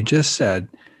that. You just said,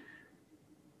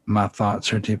 my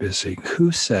thoughts are too busy.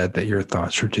 Who said that your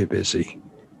thoughts are too busy?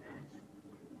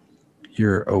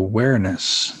 Your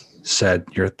awareness said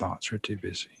your thoughts are too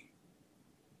busy.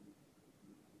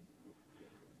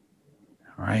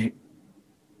 All right?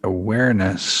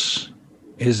 Awareness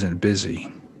isn't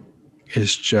busy.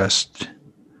 It's just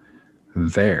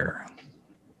there,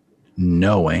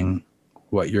 knowing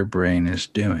what your brain is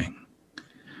doing.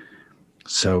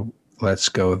 So let's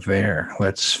go there.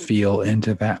 Let's feel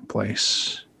into that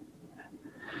place.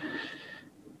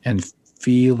 And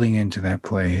feeling into that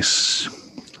place,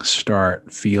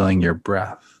 start feeling your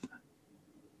breath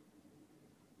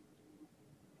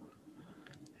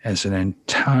as an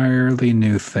entirely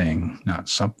new thing, not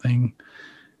something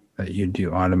that you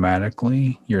do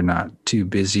automatically. You're not too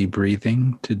busy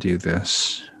breathing to do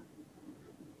this.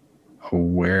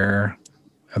 Aware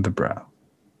of the breath.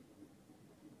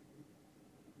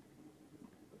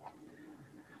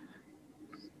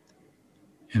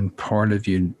 And part of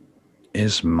you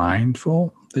is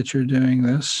mindful that you're doing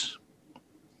this.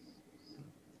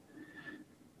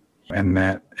 And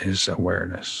that is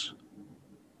awareness.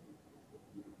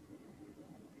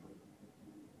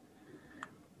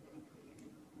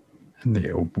 And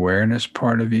the awareness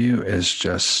part of you is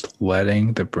just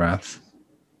letting the breath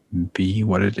be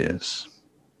what it is.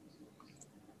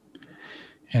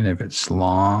 And if it's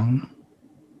long,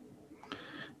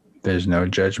 there's no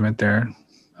judgment there.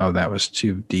 Oh, that was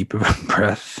too deep of a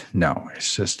breath. No,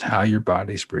 it's just how your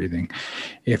body's breathing.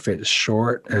 If it's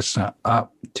short, it's not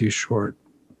up, too short.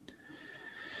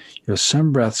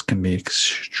 Some breaths can be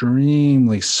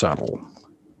extremely subtle,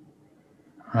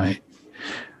 right?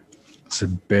 It's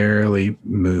barely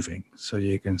moving. So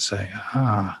you can say,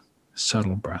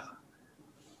 subtle breath.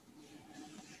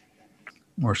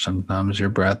 Or sometimes your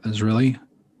breath is really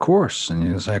coarse, and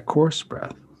you say coarse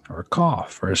breath, or a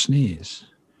cough, or a sneeze.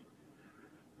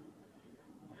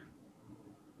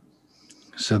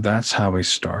 So that's how we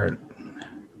start.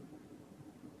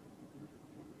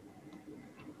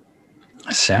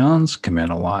 Sounds come in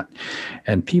a lot,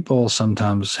 and people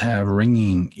sometimes have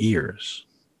ringing ears.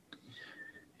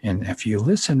 And if you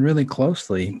listen really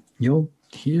closely, you'll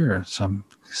hear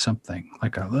something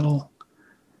like a little,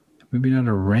 maybe not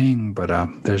a ring, but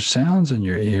there's sounds in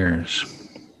your ears.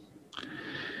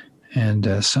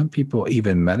 And some people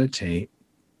even meditate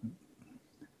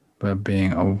by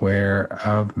being aware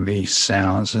of the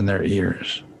sounds in their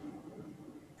ears,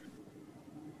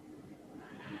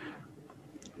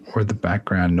 or the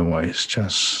background noise,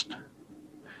 just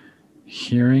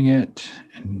hearing it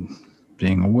and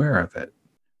being aware of it.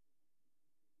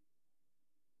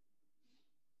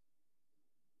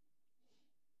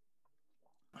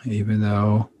 Even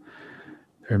though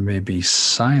there may be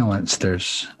silence,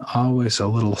 there's always a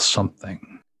little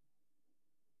something.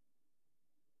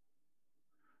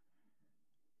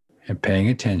 And paying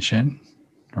attention,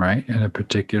 right, in a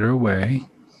particular way.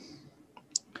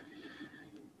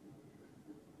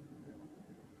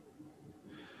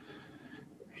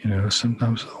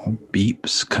 Sometimes little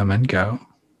beeps come and go,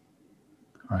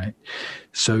 right?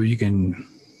 So you can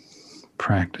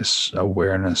practice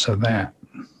awareness of that.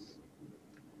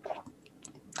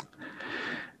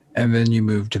 And then you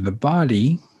move to the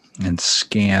body and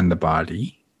scan the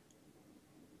body,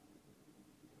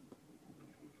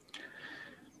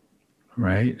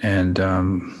 right? And,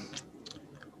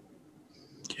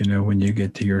 when you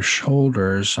get to your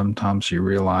shoulders, sometimes you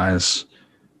realize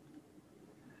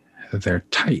that they're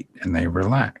tight and they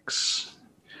relax,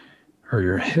 or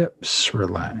your hips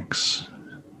relax.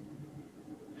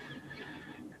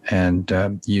 And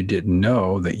you didn't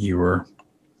know that you were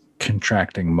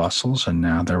contracting muscles, and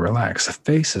now they're relaxed. The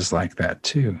face is like that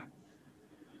too.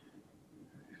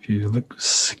 If you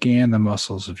scan the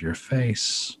muscles of your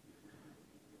face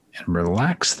and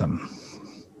relax them,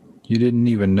 you didn't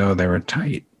even know they were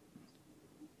tight.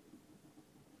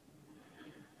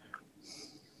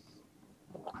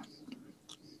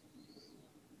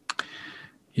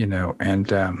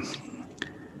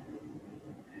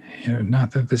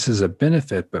 Not that this is a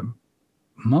benefit, but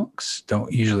monks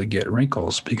don't usually get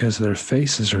wrinkles because their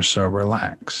faces are so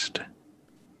relaxed.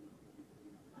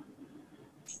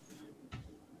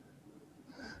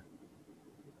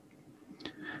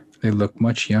 They look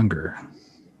much younger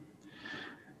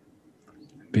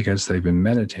because they've been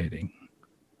meditating.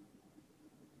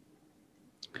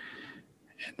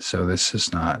 And so this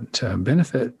is not a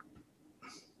benefit,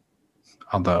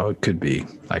 although it could be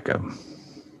like a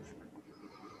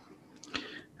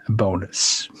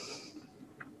bonus.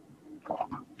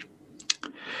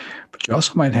 But you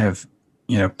also might have,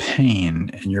 pain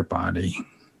in your body.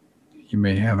 You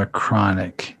may have a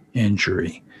chronic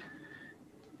injury,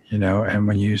 and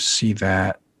when you see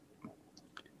that,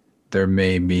 there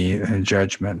may be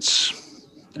judgments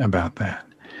about that,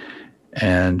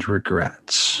 and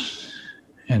regrets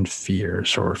and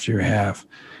fears. Or if you have,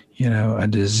 a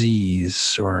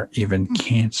disease or even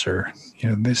cancer,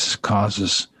 this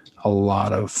causes a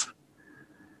lot of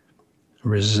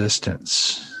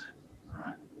resistance.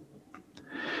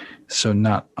 So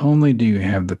not only do you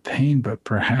have the pain, but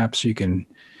perhaps you can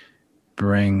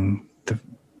bring the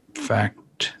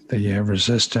fact that you have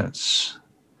resistance,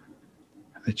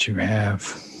 that you have,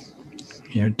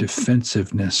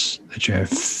 defensiveness, that you have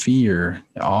fear,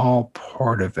 all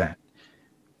part of that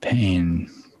pain.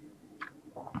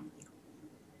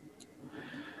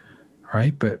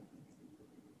 Right? But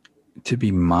to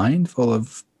be mindful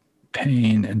of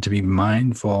pain and to be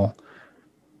mindful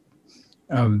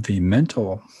of the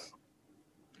mental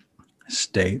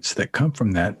states that come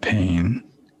from that pain,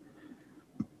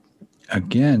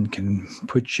 again, can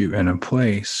put you in a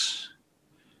place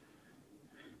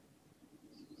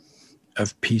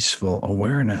of peaceful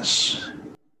awareness.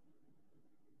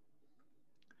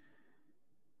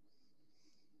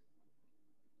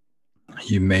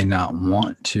 You may not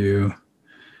want to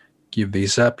give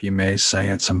these up. You may say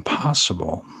it's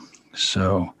impossible.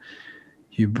 So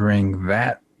you bring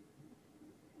that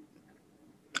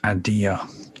idea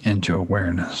into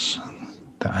awareness,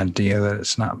 the idea that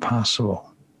it's not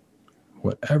possible.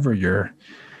 Whatever your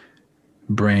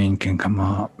brain can come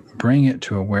up, bring it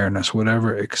to awareness,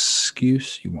 whatever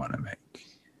excuse you want to make.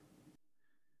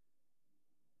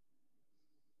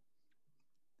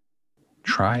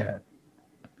 Try it.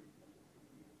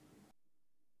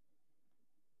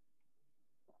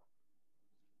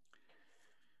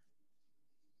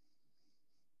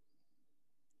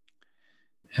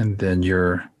 And then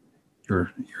your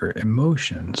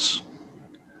emotions.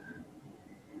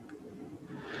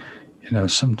 You know,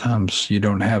 sometimes you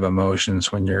don't have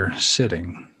emotions when you're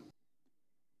sitting.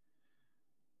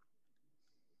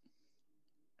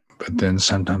 But then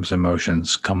sometimes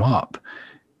emotions come up.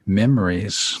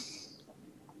 Memories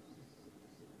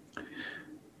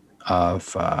of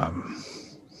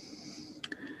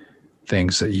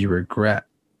things that you regret.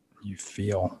 You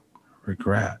feel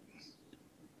regret.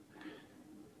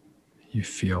 You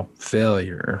feel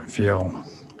failure, feel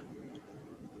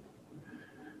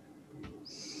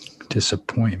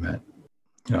disappointment.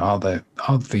 You know,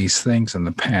 all these things in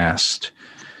the past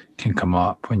can come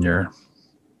up when you're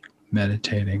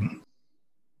meditating.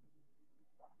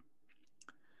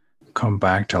 Come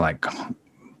back to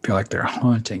feel like they're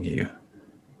haunting you.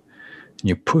 And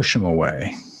you push them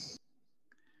away.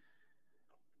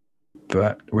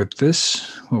 But with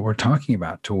this, what we're talking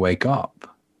about, to wake up,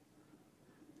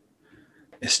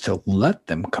 is to let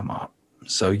them come up.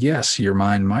 So yes, your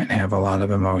mind might have a lot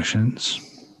of emotions.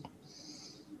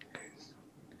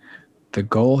 The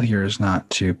goal here is not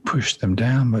to push them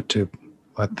down, but to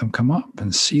let them come up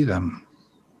and see them.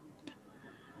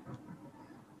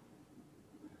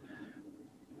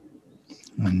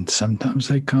 And sometimes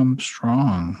they come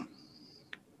strong.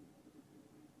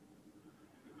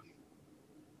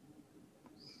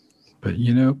 But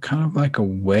kind of like a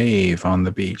wave on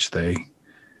the beach, they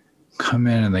come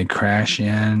in and they crash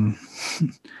in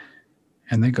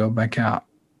and they go back out.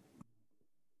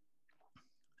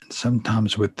 And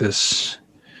sometimes with this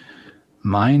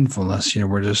mindfulness,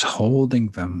 we're just holding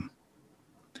them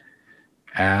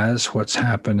as what's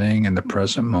happening in the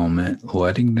present moment,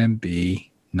 letting them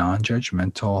be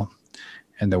non-judgmental,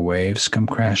 and the waves come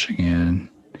crashing in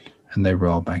and they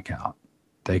roll back out.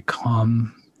 They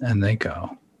come and they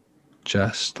go,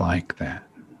 just like that.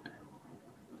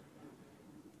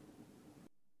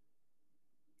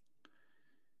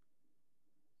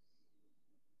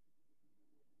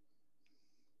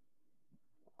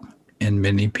 And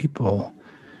many people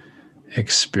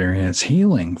experience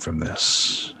healing from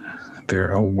this.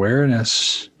 Their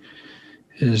awareness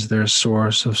is their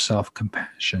source of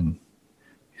self-compassion.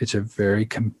 It's a very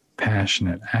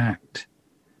compassionate act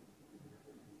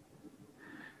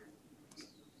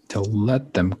to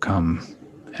let them come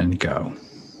and go.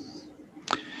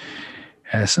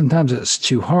 And sometimes it's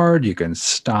too hard. You can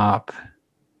stop,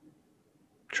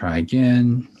 try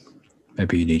again.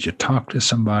 Maybe you need to talk to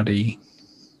somebody.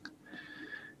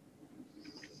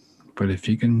 But if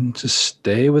you can just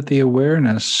stay with the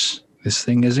awareness, this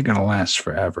thing isn't going to last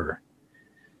forever.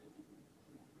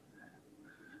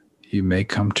 You may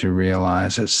come to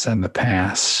realize it's in the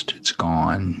past, it's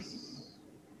gone.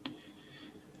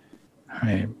 All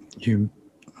right, you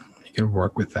can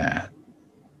work with that.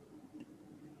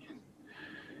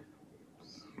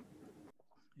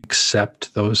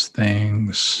 Accept those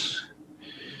things.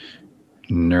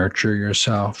 Nurture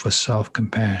yourself with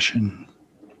self-compassion.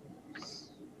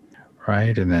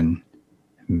 Right? And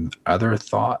then other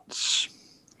thoughts.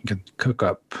 You can cook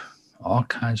up all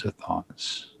kinds of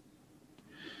thoughts.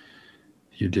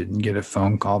 You didn't get a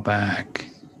phone call back.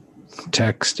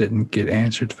 Text didn't get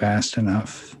answered fast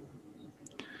enough.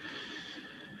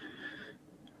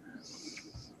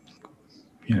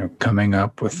 Coming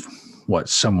up with what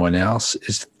someone else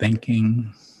is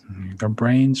thinking. Their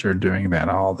brains are doing that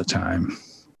all the time.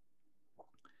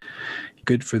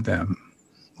 Good for them.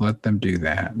 Let them do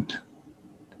that.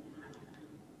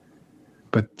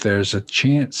 But there's a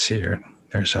chance here.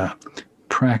 There's a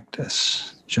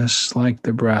practice. Just like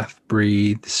the breath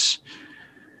breathes,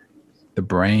 the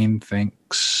brain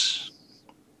thinks,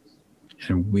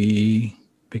 and we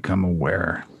become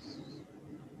aware.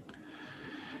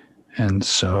 And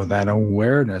so that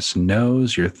awareness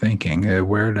knows you're thinking. The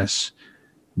awareness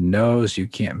knows you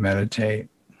can't meditate.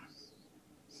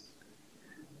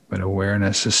 But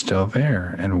awareness is still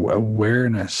there. And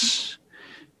awareness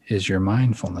is your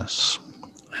mindfulness.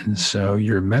 And so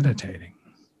you're meditating,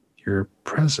 you're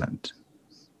present.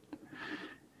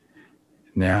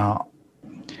 Now,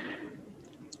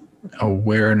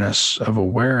 awareness of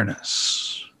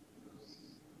awareness.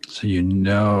 So you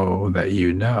know that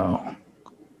you know.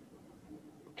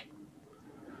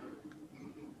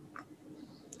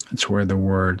 It's where the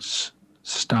words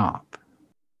stop.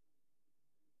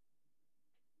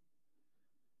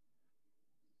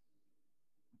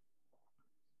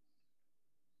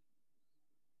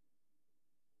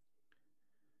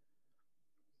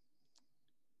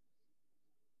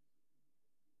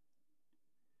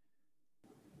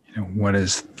 What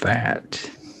is that?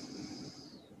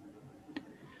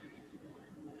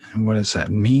 And what does that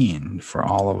mean for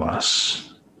all of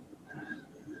us?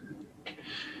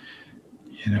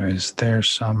 Is there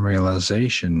some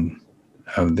realization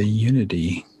of the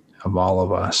unity of all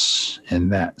of us in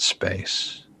that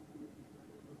space?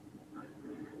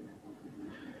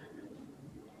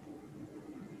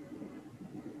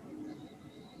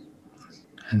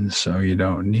 And so you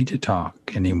don't need to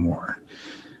talk anymore,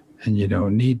 and you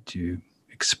don't need to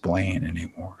explain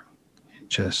anymore. You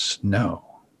just know.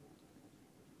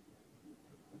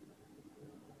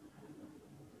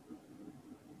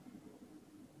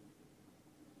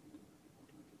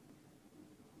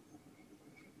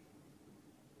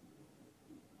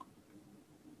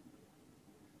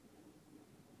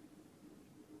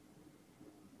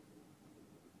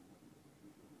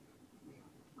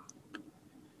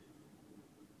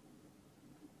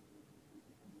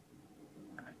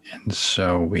 And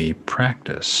so we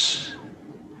practice,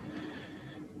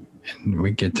 and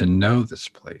we get to know this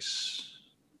place.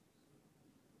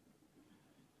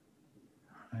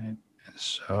 Right? And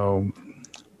so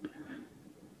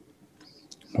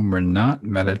when we're not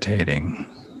meditating,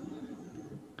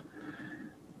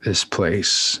 this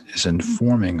place is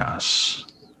informing us.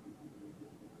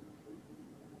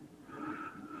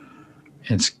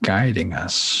 It's guiding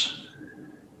us.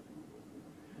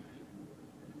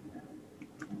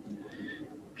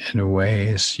 In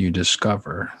ways you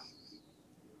discover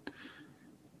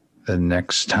the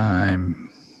next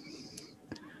time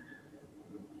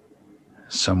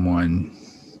someone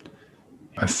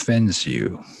offends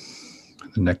you,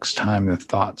 the next time the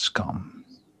thoughts come,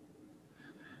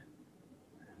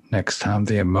 next time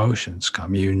the emotions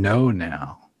come, you know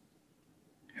now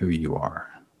who you are.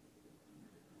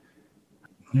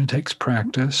 And it takes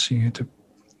practice. You have to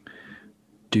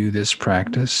do this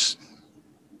practice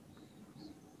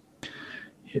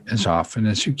as often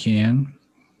as you can,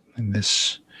 and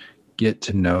get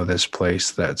to know this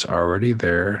place that's already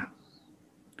there,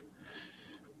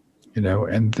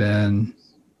 and then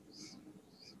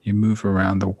you move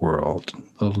around the world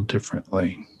a little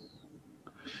differently,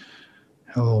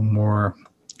 a little more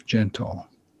gentle,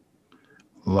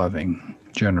 loving,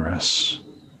 generous.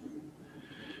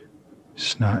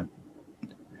 It's not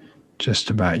just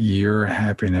about your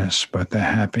happiness, but the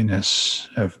happiness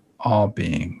of all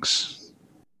beings.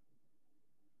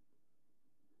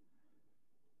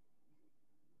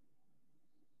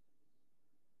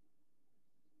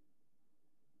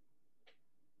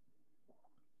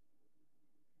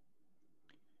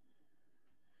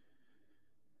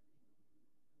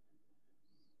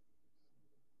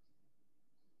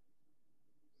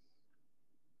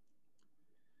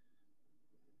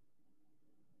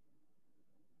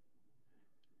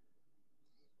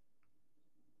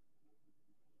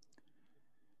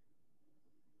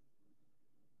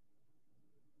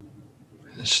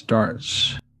 It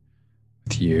starts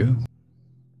with you.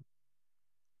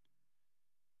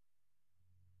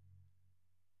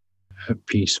 A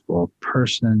peaceful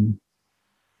person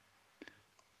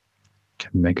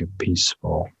can make a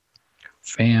peaceful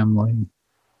family.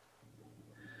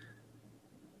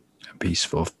 A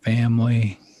peaceful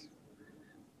family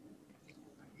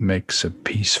makes a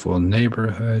peaceful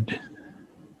neighborhood.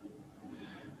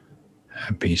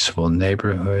 A peaceful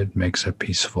neighborhood makes a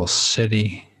peaceful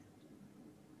city.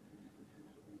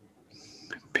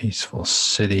 A peaceful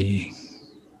city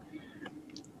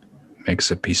makes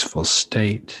a peaceful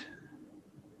state.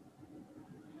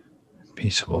 A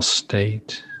peaceful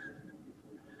state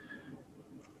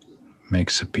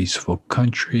makes a peaceful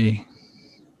country.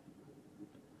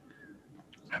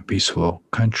 A peaceful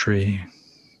country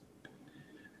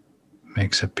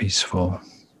makes a peaceful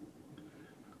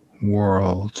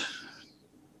world.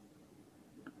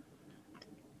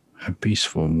 A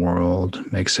peaceful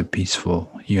world makes a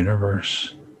peaceful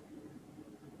universe.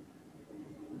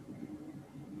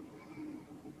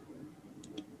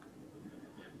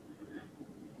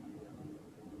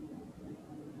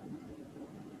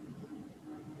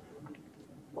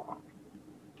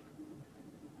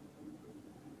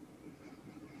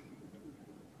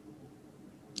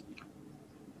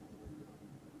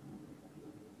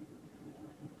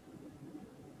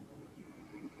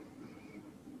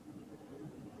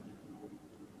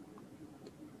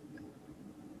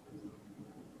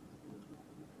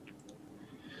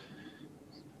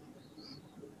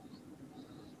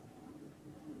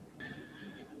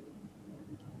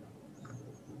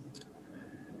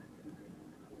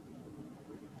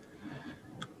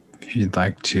 If you'd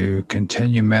like to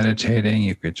continue meditating,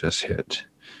 you could just hit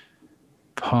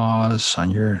pause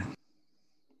on your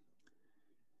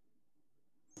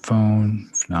phone.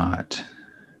 If not,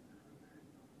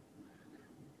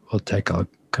 we'll take a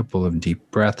couple of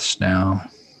deep breaths now.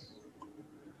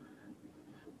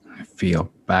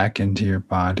 Feel back into your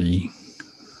body.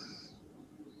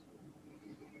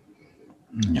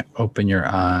 You open your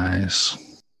eyes.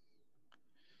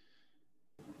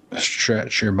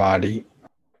 Stretch your body.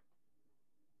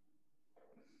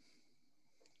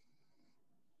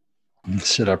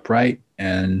 Sit upright,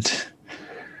 and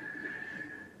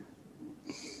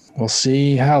we'll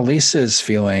see how Lisa is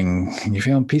feeling. You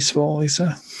feeling peaceful,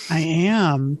 Lisa? I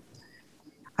am.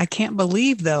 I can't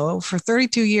believe, though, for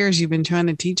 32 years you've been trying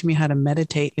to teach me how to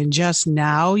meditate, and just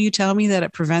now you tell me that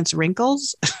it prevents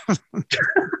wrinkles? Well,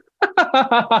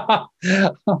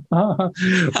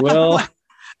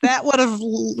 that would have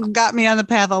got me on the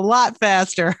path a lot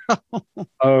faster.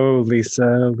 Oh,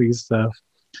 Lisa.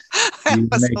 You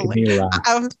making me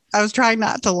laugh. I was trying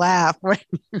not to laugh.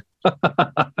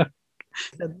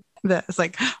 It's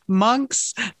like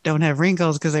monks don't have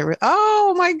wrinkles because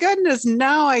oh my goodness,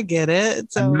 now I get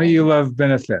it. So, I know you love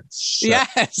benefits. So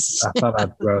yes. I thought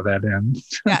I'd throw that in.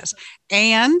 Yes.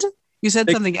 And you said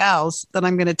something else that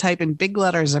I'm going to type in big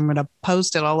letters. I'm going to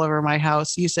post it all over my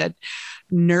house. You said,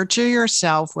 nurture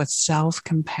yourself with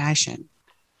self-compassion.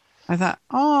 I thought,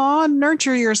 oh,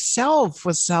 nurture yourself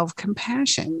with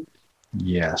self-compassion.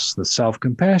 Yes, the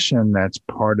self-compassion, that's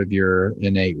part of your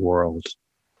innate world.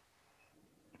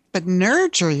 But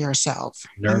nurture yourself.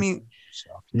 I mean,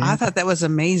 yeah. I thought that was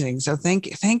amazing. So thank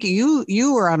you.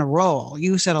 You were on a roll.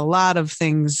 You said a lot of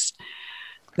things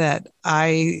that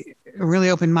I really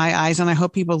opened my eyes, and I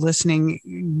hope people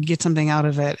listening get something out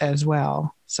of it as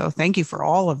well. So thank you for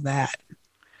all of that.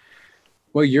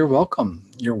 Well, you're welcome.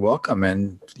 You're welcome.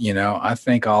 And, I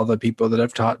thank all the people that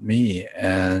have taught me,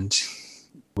 and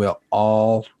we'll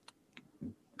all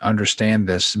understand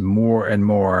this more and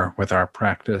more with our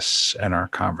practice and our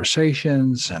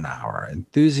conversations and our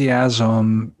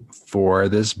enthusiasm for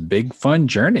this big, fun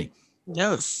journey.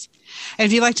 Yes. And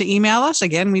if you'd like to email us,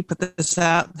 again, we put this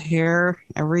out here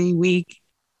every week,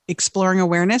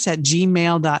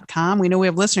 exploringawareness@gmail.com. We know we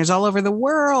have listeners all over the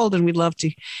world, and we'd love to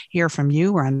hear from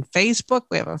you. We're on Facebook.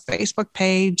 We have a Facebook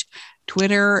page,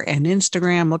 Twitter, and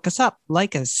Instagram. Look us up,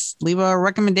 like us, leave a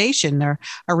recommendation or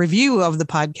a review of the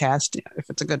podcast, if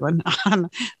it's a good one, on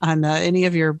any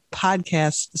of your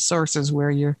podcast sources where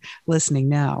you're listening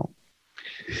now.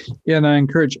 Yeah, and I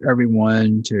encourage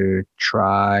everyone to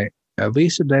try at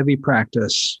least a daily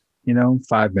practice,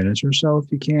 5 minutes or so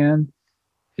if you can.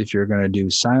 If you're going to do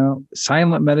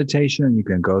silent meditation, you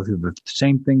can go through the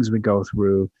same things we go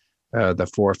through, the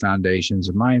 4 foundations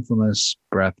of mindfulness: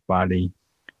 breath, body,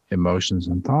 emotions,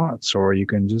 and thoughts. Or you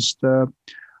can just look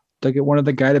at one of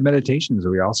the guided meditations.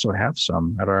 We also have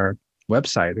some at our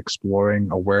website,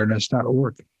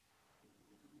 exploringawareness.org.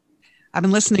 I've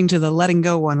been listening to the Letting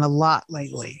Go one a lot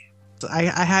lately.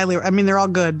 I mean, they're all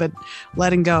good, but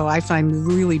Letting Go I find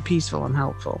really peaceful and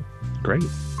helpful. Great.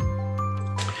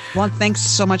 Well, thanks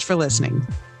so much for listening.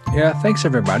 Yeah, thanks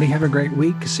everybody. Have a great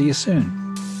week. See you soon.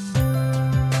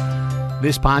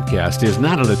 This podcast is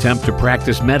not an attempt to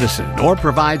practice medicine or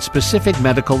provide specific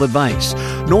medical advice,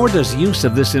 nor does use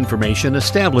of this information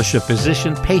establish a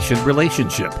physician-patient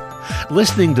relationship.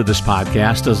 Listening to this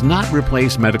podcast does not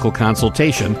replace medical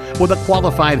consultation with a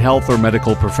qualified health or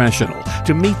medical professional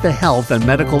to meet the health and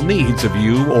medical needs of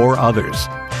you or others.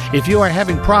 If you are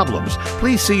having problems,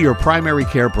 please see your primary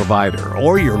care provider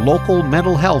or your local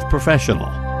mental health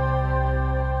professional.